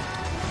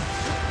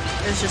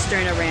 It was just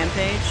during a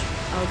rampage.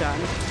 Oh god,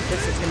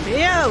 this is gonna be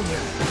you.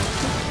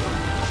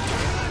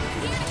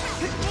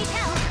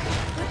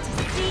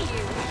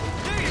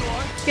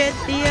 Get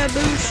the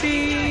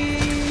Ibushi.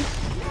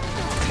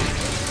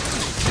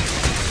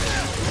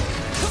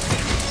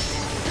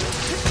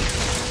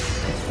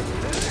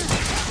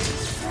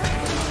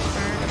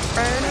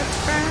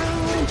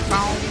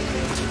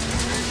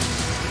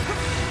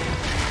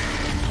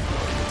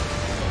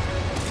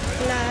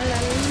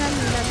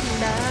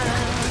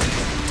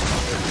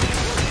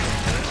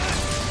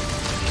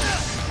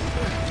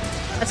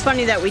 It's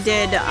funny that we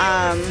did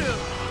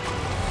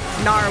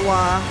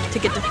Narwa to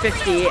get to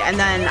 50, and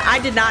then I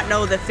did not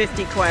know the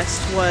 50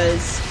 quest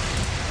was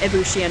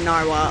Ibushi and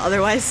Narwa.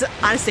 Otherwise,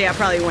 honestly, I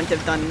probably wouldn't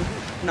have done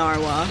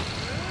Narwa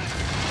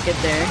to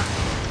get there.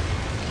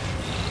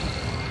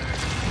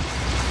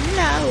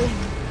 No!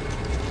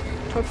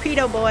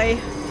 Torpedo boy.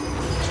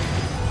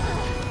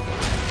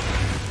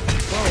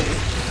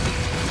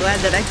 Whoa. Glad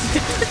that I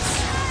did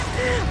this.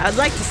 I'd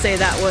like to say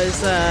that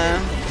was,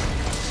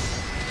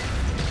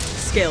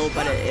 skill,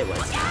 but it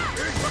wasn't.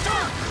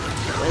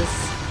 It was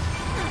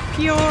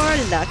pure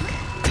luck.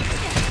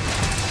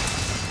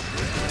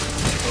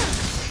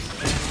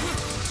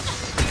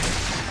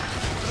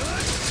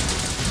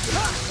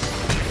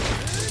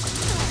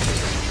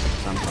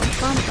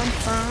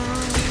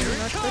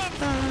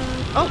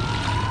 Oh,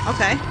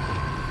 okay.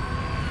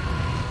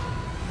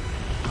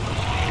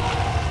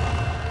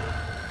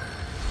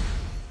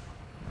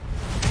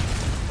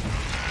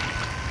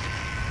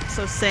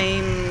 So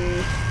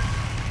same.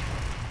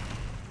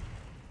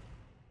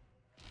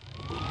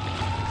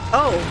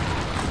 Oh.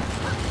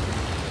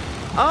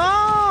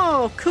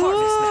 Oh,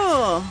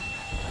 cool.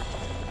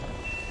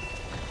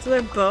 So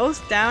they're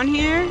both down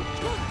here?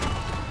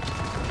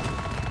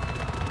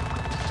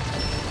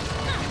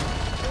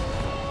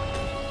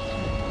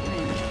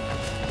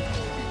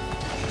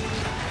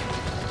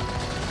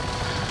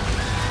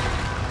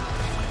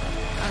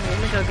 Okay, let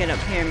me go get up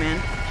here,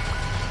 man.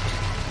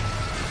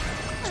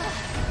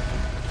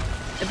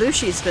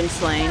 Ibushi's been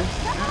slain.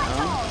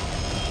 Uh-oh.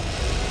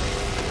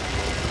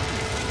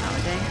 Oh,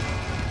 dang.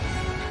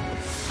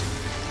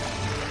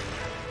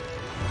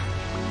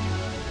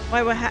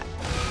 Wait,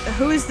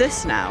 who is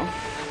this now?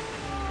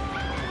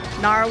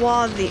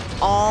 Narwhal the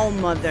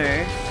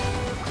All-Mother.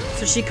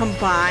 So she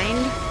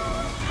combined?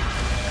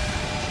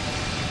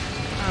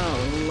 Oh,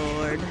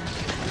 Lord.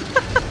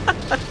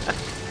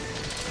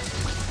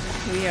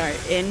 We are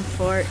in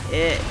for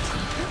it.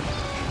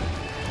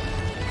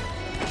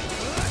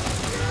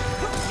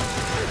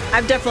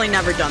 I've definitely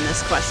never done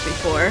this quest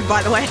before,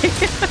 by the way.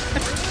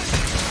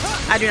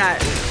 I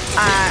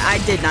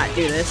did not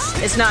do this.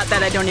 It's not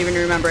that I don't even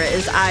remember it,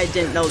 it's I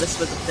didn't know this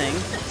was a thing,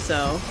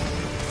 so.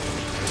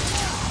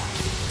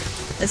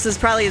 This is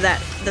probably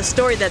the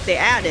story that they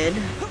added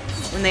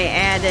when they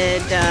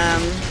added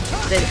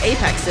the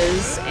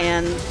apexes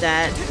and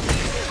that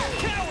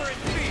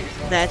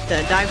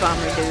dive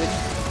bomber dude.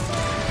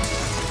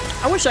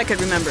 I wish I could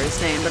remember his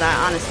name, but I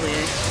honestly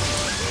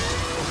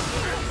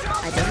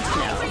don't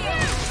know.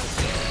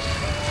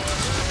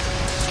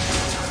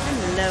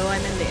 Hello,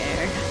 I'm in the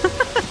air.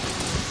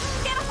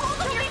 Get a hold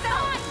of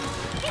yourself!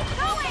 Keep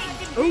going!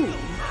 Ooh.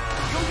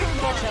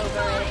 Get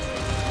over it.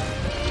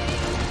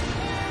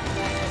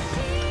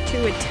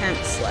 2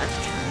 attempts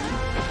left.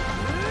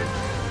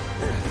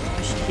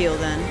 I should heal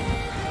then.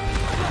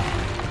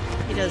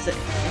 He does it.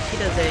 If he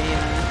does a.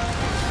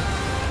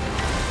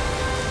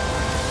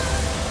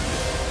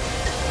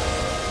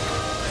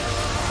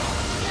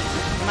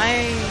 Am I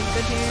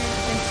good here? I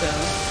think so.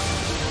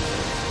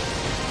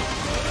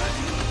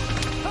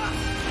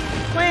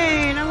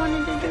 Wait, I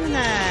wanted to do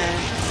that.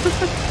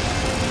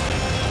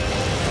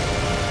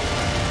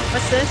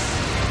 What's this?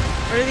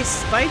 What are these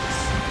spikes?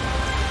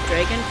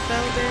 Dragon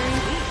Felberry?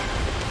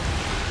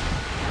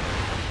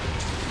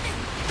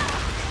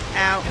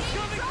 Ow.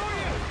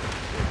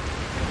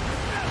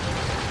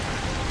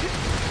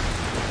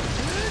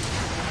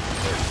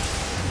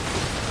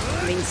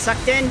 I'm being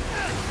sucked in.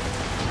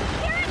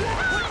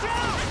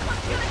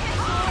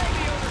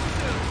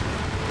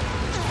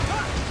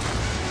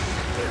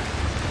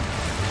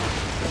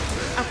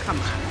 Oh, come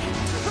on.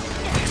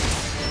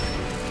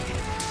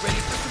 Ready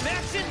for some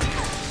action?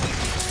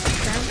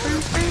 I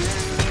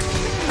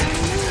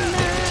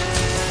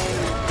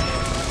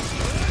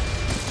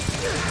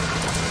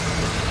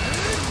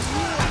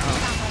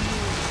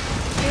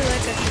feel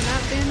like I should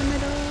not be in the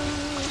middle.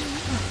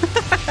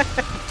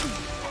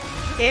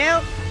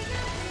 Help!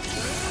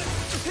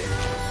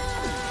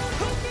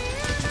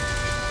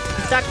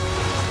 I'm stuck.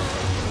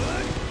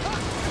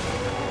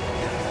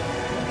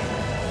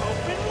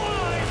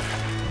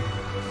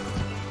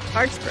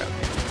 Heart's broken.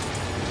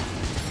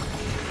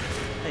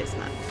 Wait, it's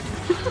not.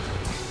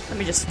 let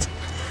me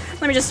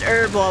just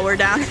herb while we're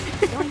down.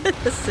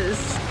 This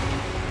is.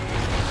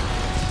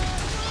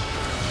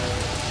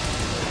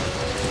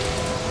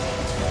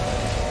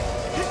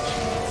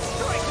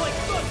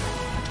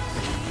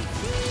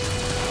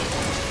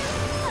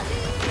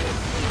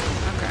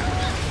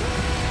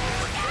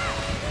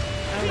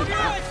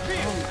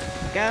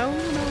 Go,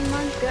 oh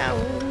my go.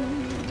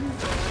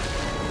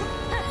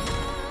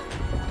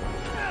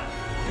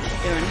 What's she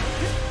doing?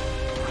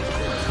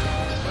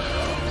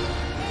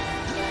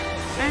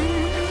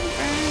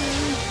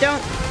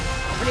 Don't!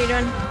 What are you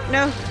doing?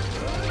 No!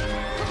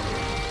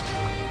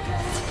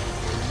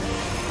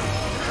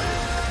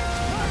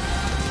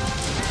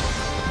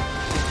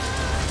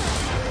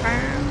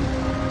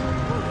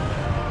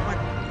 What?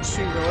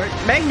 She roared?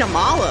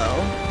 Magnamalo?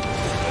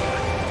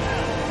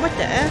 What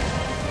the F?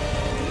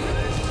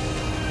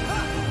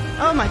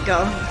 Oh my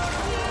god.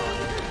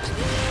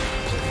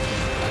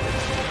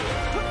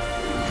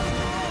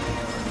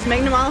 Is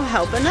Magnamalo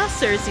helping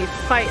us, or is he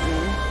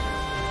fighting?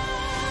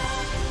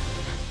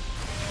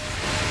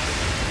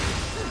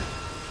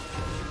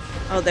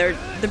 Oh, the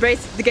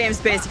game's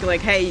basically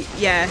like, hey,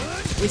 yeah,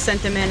 we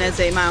sent him in as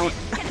a mount.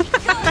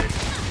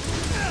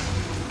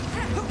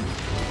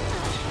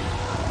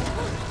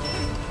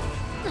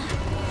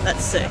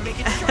 That's sick.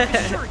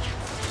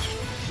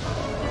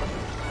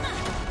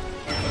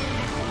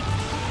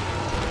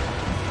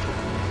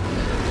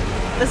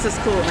 This is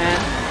cool, man.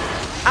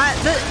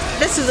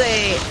 This is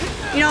a,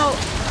 you know,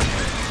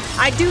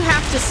 I do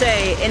have to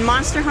say, in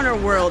Monster Hunter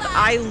World,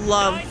 I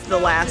loved the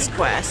last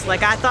quest.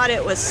 Like, I thought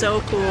it was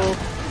so cool,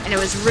 and it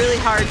was really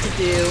hard to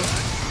do.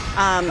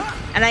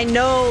 And I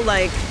know,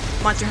 like,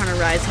 Monster Hunter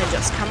Rise had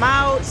just come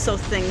out, so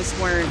things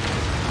weren't,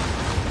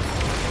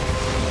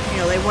 you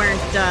know, they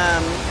weren't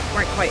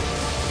quite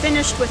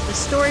finished with the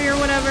story or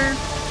whatever.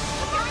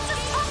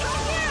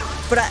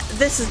 But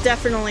this is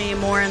definitely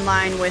more in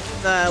line with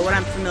what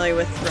I'm familiar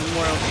with from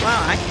World.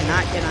 Wow, I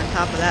cannot get on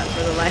top of that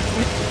for the life of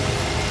me.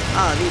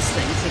 Oh, these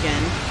things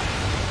again.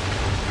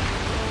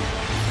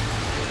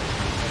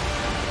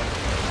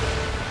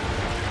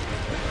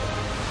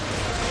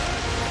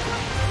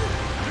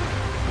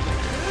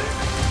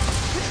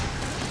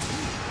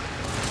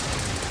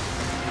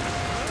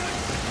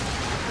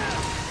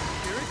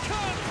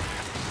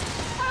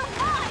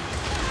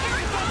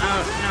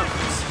 Oh, no.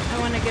 I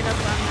want to get up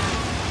on that.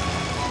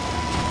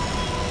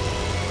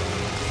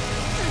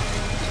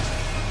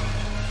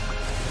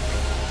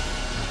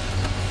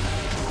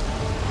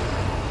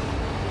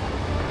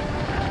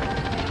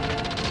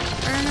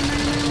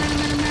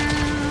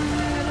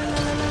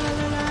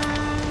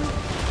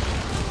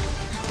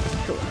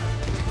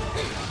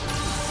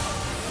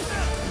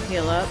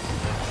 Heal up.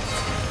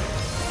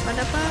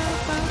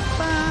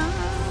 Ba-da-ba-ba-ba.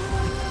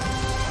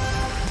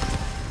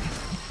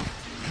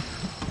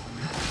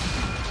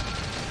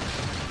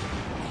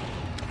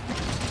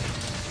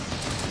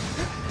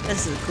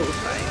 This is a cool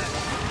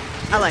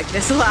fight. I like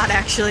this a lot,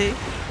 actually.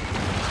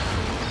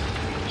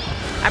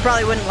 I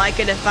probably wouldn't like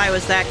it if I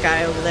was that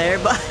guy over there,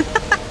 but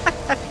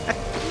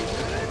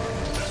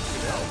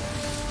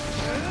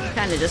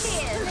kind of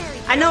just.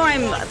 I know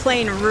I'm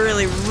playing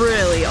really,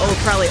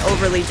 probably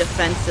overly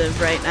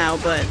defensive right now,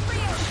 but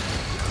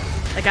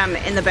like I'm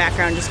in the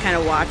background just kind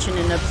of watching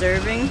and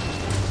observing.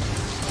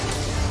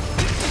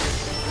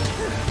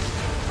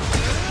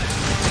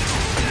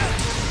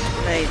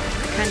 But I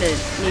kind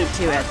of need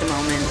to at the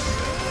moment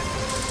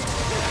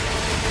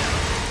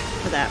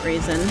for that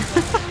reason.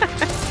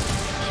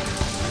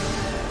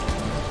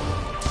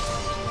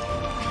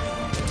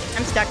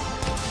 I'm stuck.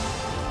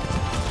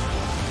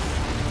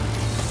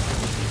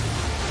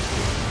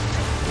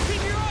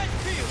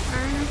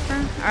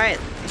 Alright,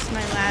 this is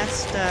my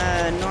last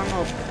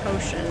normal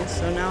potion,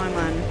 so now I'm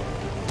on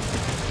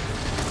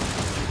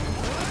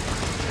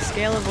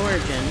Scale of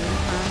Origin.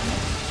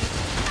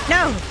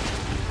 No!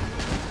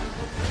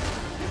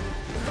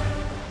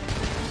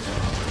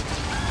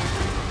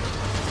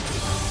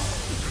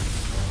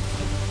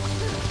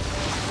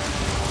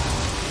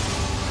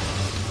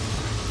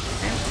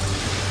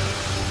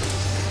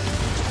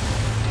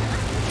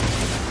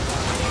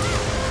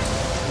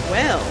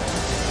 Well.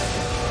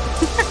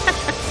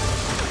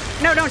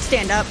 No, don't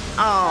stand up.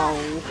 Oh.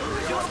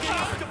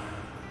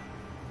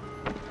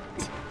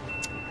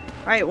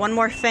 Alright, one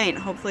more feint.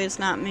 Hopefully it's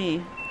not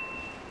me.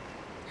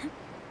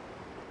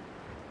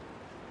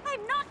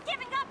 I'm not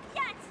giving up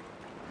yet.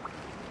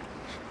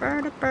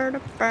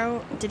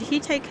 Did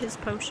he take his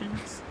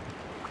potions?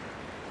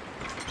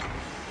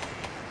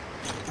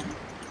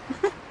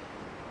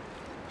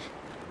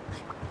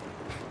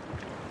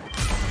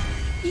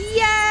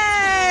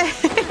 Yay!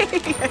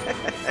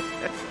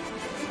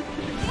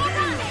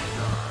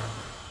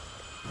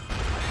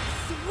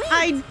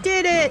 I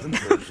did it!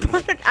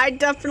 But I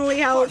definitely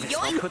helped.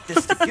 I'll put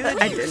this to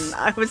good I didn't.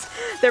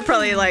 They're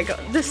probably like,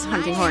 this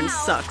hunting horn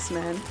sucks,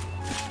 man.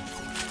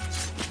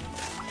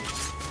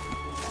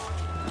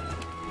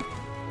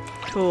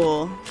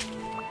 Cool.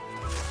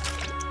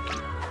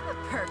 The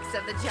perks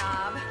of the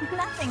job.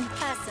 Nothing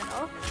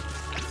personal.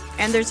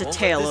 And there's a Won't let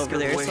tail this over go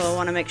there, to so I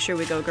want to make sure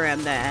we go grab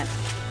that.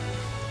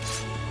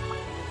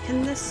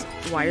 Can this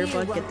wire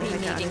bug get the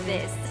heck out of here?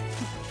 This.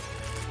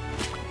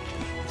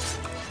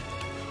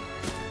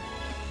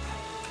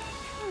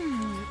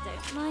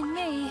 Don't mind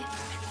me.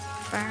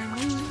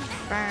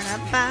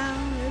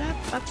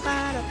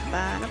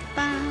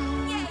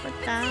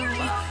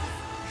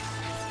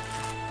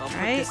 I'll put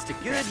Alright, this to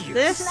good use.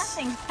 this.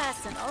 Nothing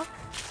personal.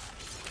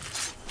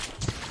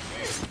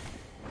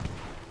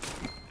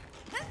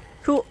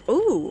 Cool.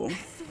 Ooh.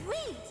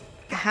 Sweet.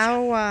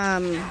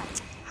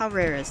 How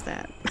rare is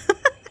that?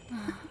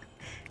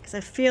 Because I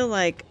feel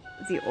like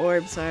the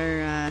orbs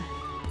are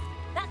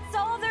That's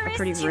all there is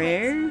pretty to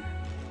rare. it.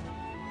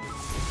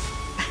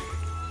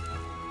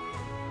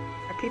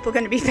 Are people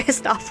gonna be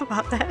pissed off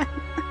about that?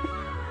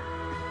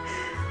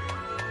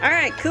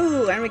 Alright,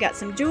 cool. And we got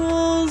some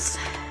jewels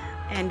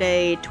and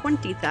a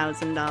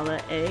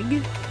 $20,000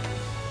 egg.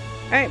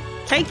 Alright,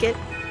 take it.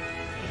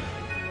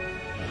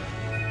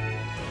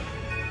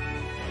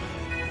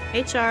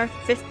 HR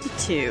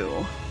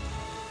 52.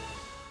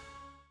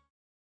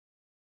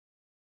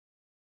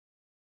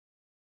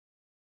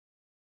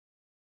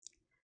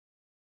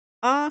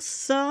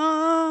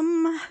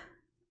 Awesome.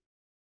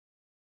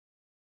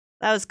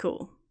 That was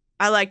cool.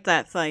 I liked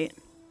that fight.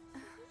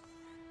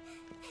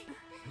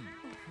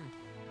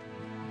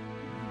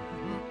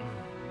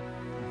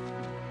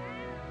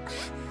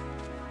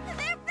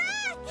 They're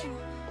back!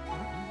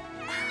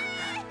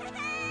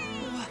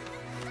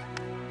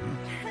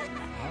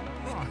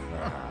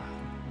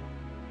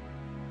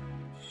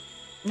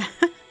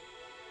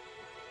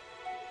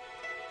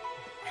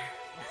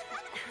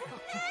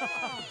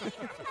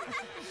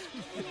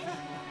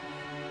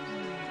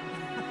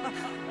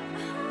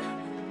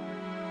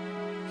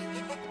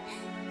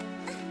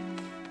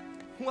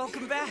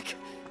 Welcome back.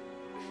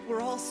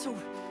 We're all so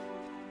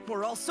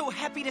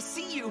happy to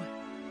see you.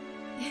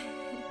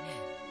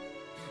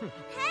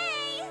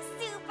 Hey,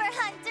 Super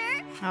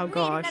Hunter! Oh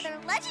gosh. Made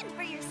another legend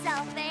for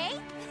yourself, eh?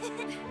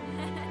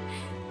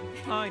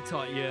 I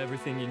taught you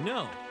everything you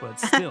know, but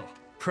still,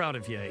 proud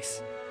of you,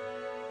 Ace.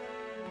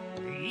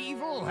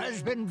 Evil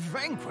has been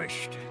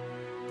vanquished.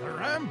 The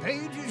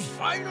rampage is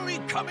finally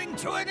coming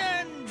to an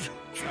end.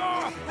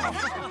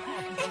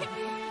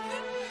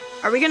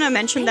 Are we gonna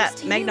mention Thanks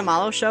that to Magna you,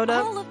 Malo showed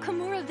up? All of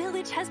Kamura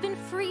Village has been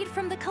freed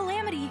from the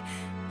calamity,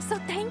 so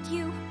thank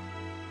you.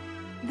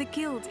 The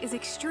Guild is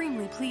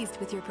extremely pleased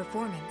with your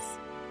performance.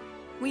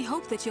 We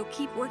hope that you'll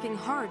keep working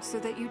hard so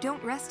that you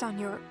don't rest on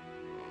your...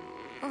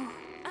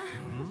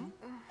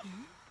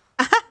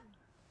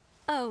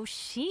 Oh,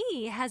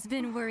 she has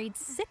been worried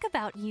sick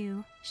about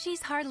you.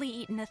 She's hardly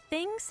eaten a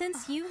thing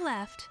since you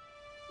left.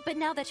 But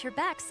now that you're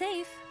back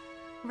safe,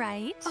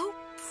 right? Oh,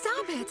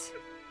 stop it!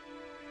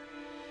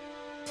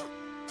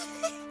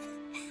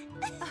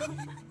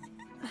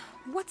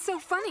 What's so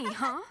funny,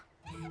 huh?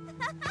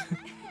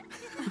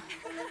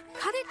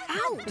 Cut it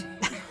out!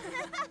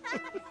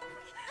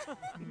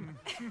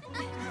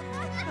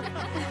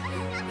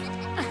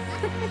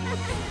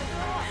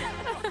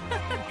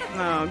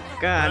 Oh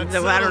god,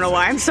 That I don't know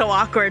why I'm settles so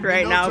awkward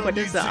right You now, know but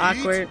Joe it's needs to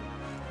awkward.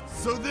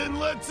 So then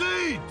let's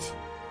eat.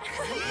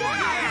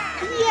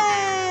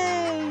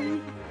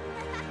 Yay!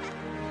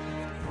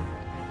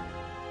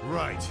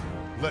 Right,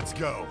 let's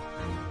go.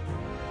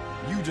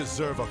 You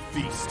deserve a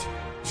feast,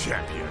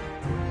 champion.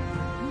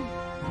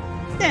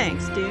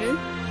 Thanks, dude.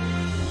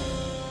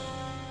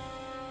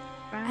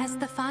 As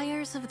the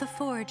fires of the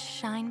forge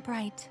shine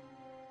bright,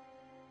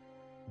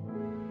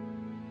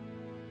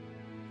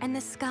 and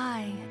the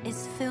sky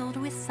is filled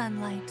with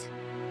sunlight,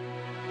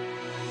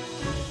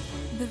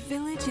 The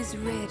village is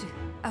rid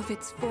of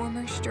its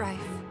former strife,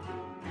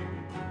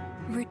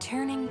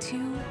 returning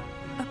to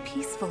a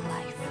peaceful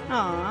life.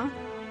 Aw.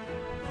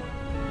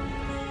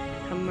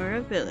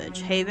 Kamura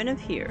Village, Haven of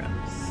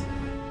Heroes.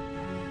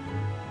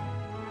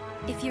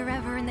 if you're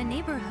ever in the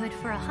neighborhood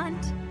for a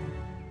hunt,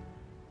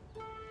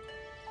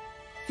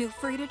 Feel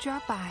free to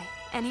drop by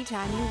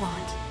anytime you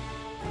want.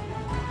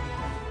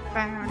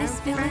 this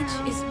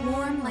village is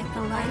warm like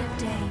the light of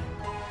day,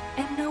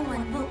 and no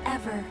one will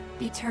ever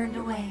be turned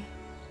away.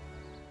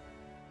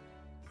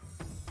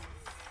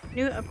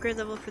 New upgrade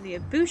level for the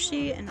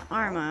Ibushi and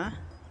Arma,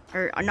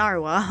 or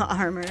Narwa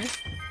armor.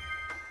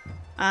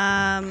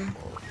 How's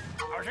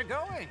it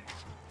going?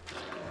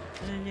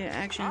 New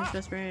actions,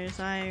 best friends,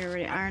 I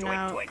already ironed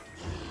out.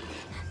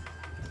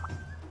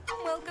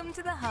 Welcome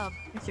to the hub.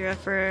 With your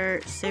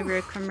effort, save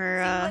your See you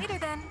Kamura. later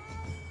then.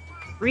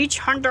 Reach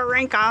Hunter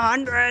rank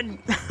 100.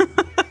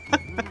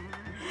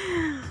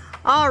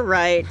 All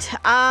right.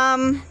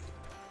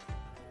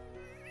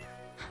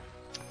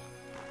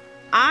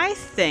 I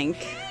think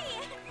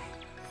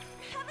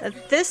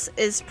that this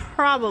is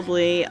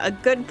probably a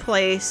good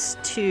place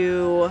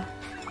to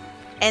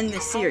end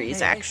the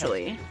series,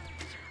 actually.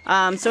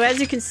 So as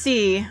you can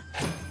see,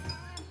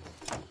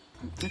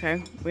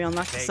 okay, we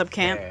unlocked the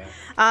subcamp.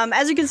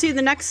 As you can see,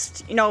 the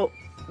next,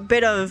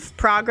 bit of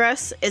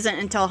progress isn't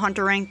until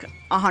Hunter rank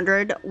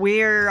 100.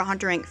 We're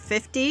Hunter rank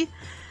 50.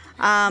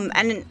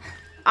 And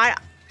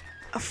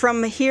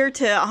from here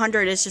to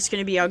 100 is just going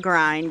to be a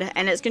grind,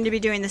 and it's going to be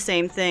doing the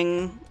same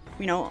thing,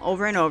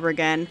 over and over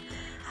again.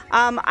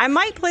 I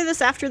might play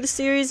this after the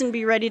series and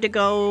be ready to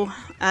go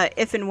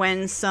if and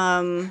when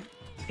some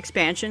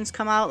expansions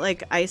come out,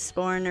 like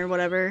Iceborne or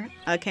whatever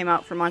came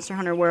out for Monster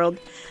Hunter World.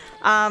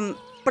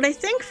 But I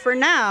think for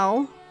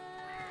now,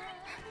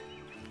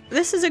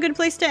 this is a good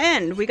place to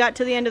end. We got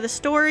to the end of the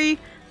story.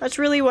 That's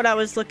really what I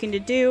was looking to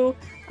do.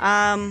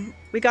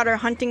 We got our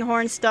hunting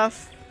horn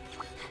stuff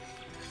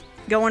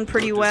going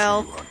pretty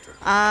well.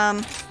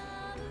 What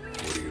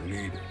do you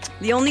need?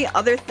 The only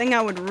other thing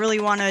I would really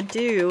want to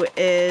do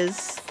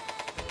is,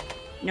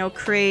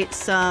 create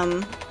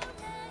some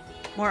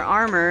more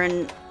armor,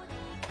 and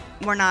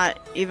we're not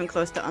even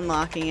close to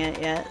unlocking it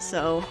yet.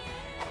 So,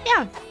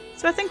 yeah.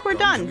 So I think we're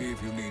done.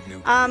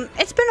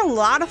 It's been a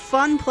lot of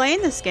fun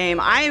playing this game.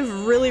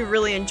 I've really,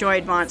 really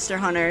enjoyed Monster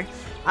Hunter.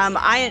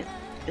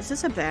 Is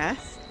this a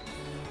bath?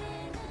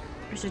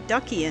 There's a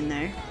ducky in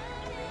there.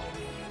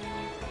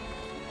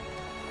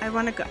 I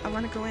wanna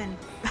go in.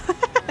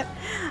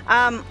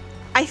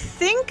 I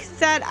think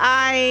that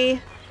I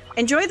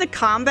enjoy the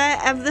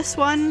combat of this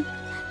one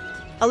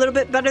a little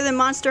bit better than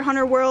Monster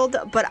Hunter World,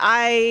 but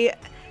I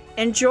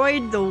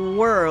enjoyed the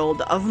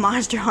world of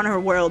Monster Hunter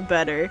World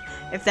better,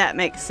 if that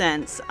makes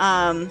sense.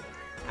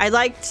 I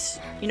liked,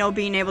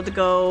 being able to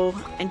go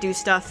and do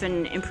stuff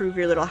and improve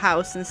your little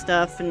house and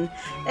stuff, and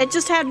it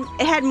just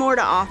had more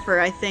to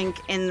offer, I think,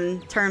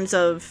 in terms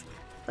of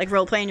like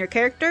role-playing your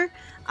character.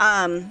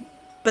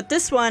 But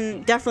this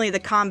one, definitely the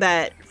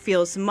combat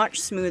feels much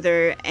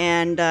smoother,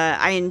 and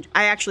I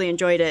actually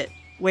enjoyed it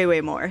way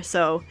more.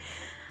 So,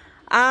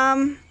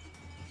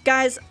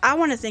 Guys, I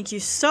want to thank you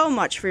so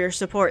much for your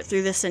support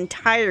through this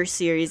entire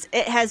series.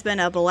 It has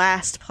been a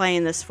blast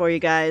playing this for you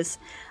guys.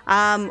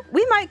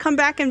 We might come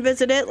back and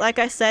visit it, like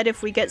I said,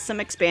 if we get some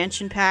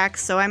expansion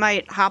packs. So I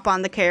might hop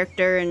on the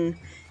character and,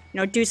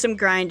 do some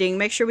grinding.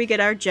 Make sure we get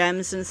our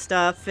gems and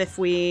stuff if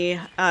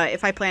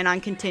I plan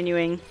on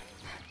continuing.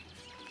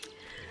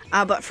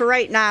 But for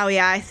right now,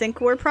 yeah, I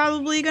think we're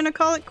probably going to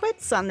call it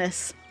quits on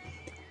this.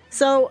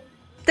 So,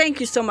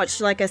 thank you so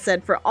much, like I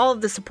said, for all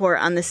of the support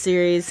on this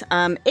series.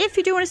 If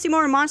you do want to see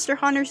more Monster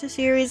Hunters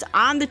series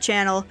on the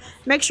channel,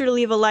 make sure to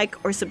leave a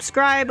like or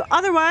subscribe.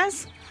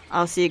 Otherwise,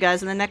 I'll see you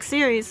guys in the next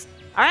series.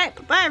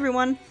 Alright, bye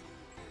everyone!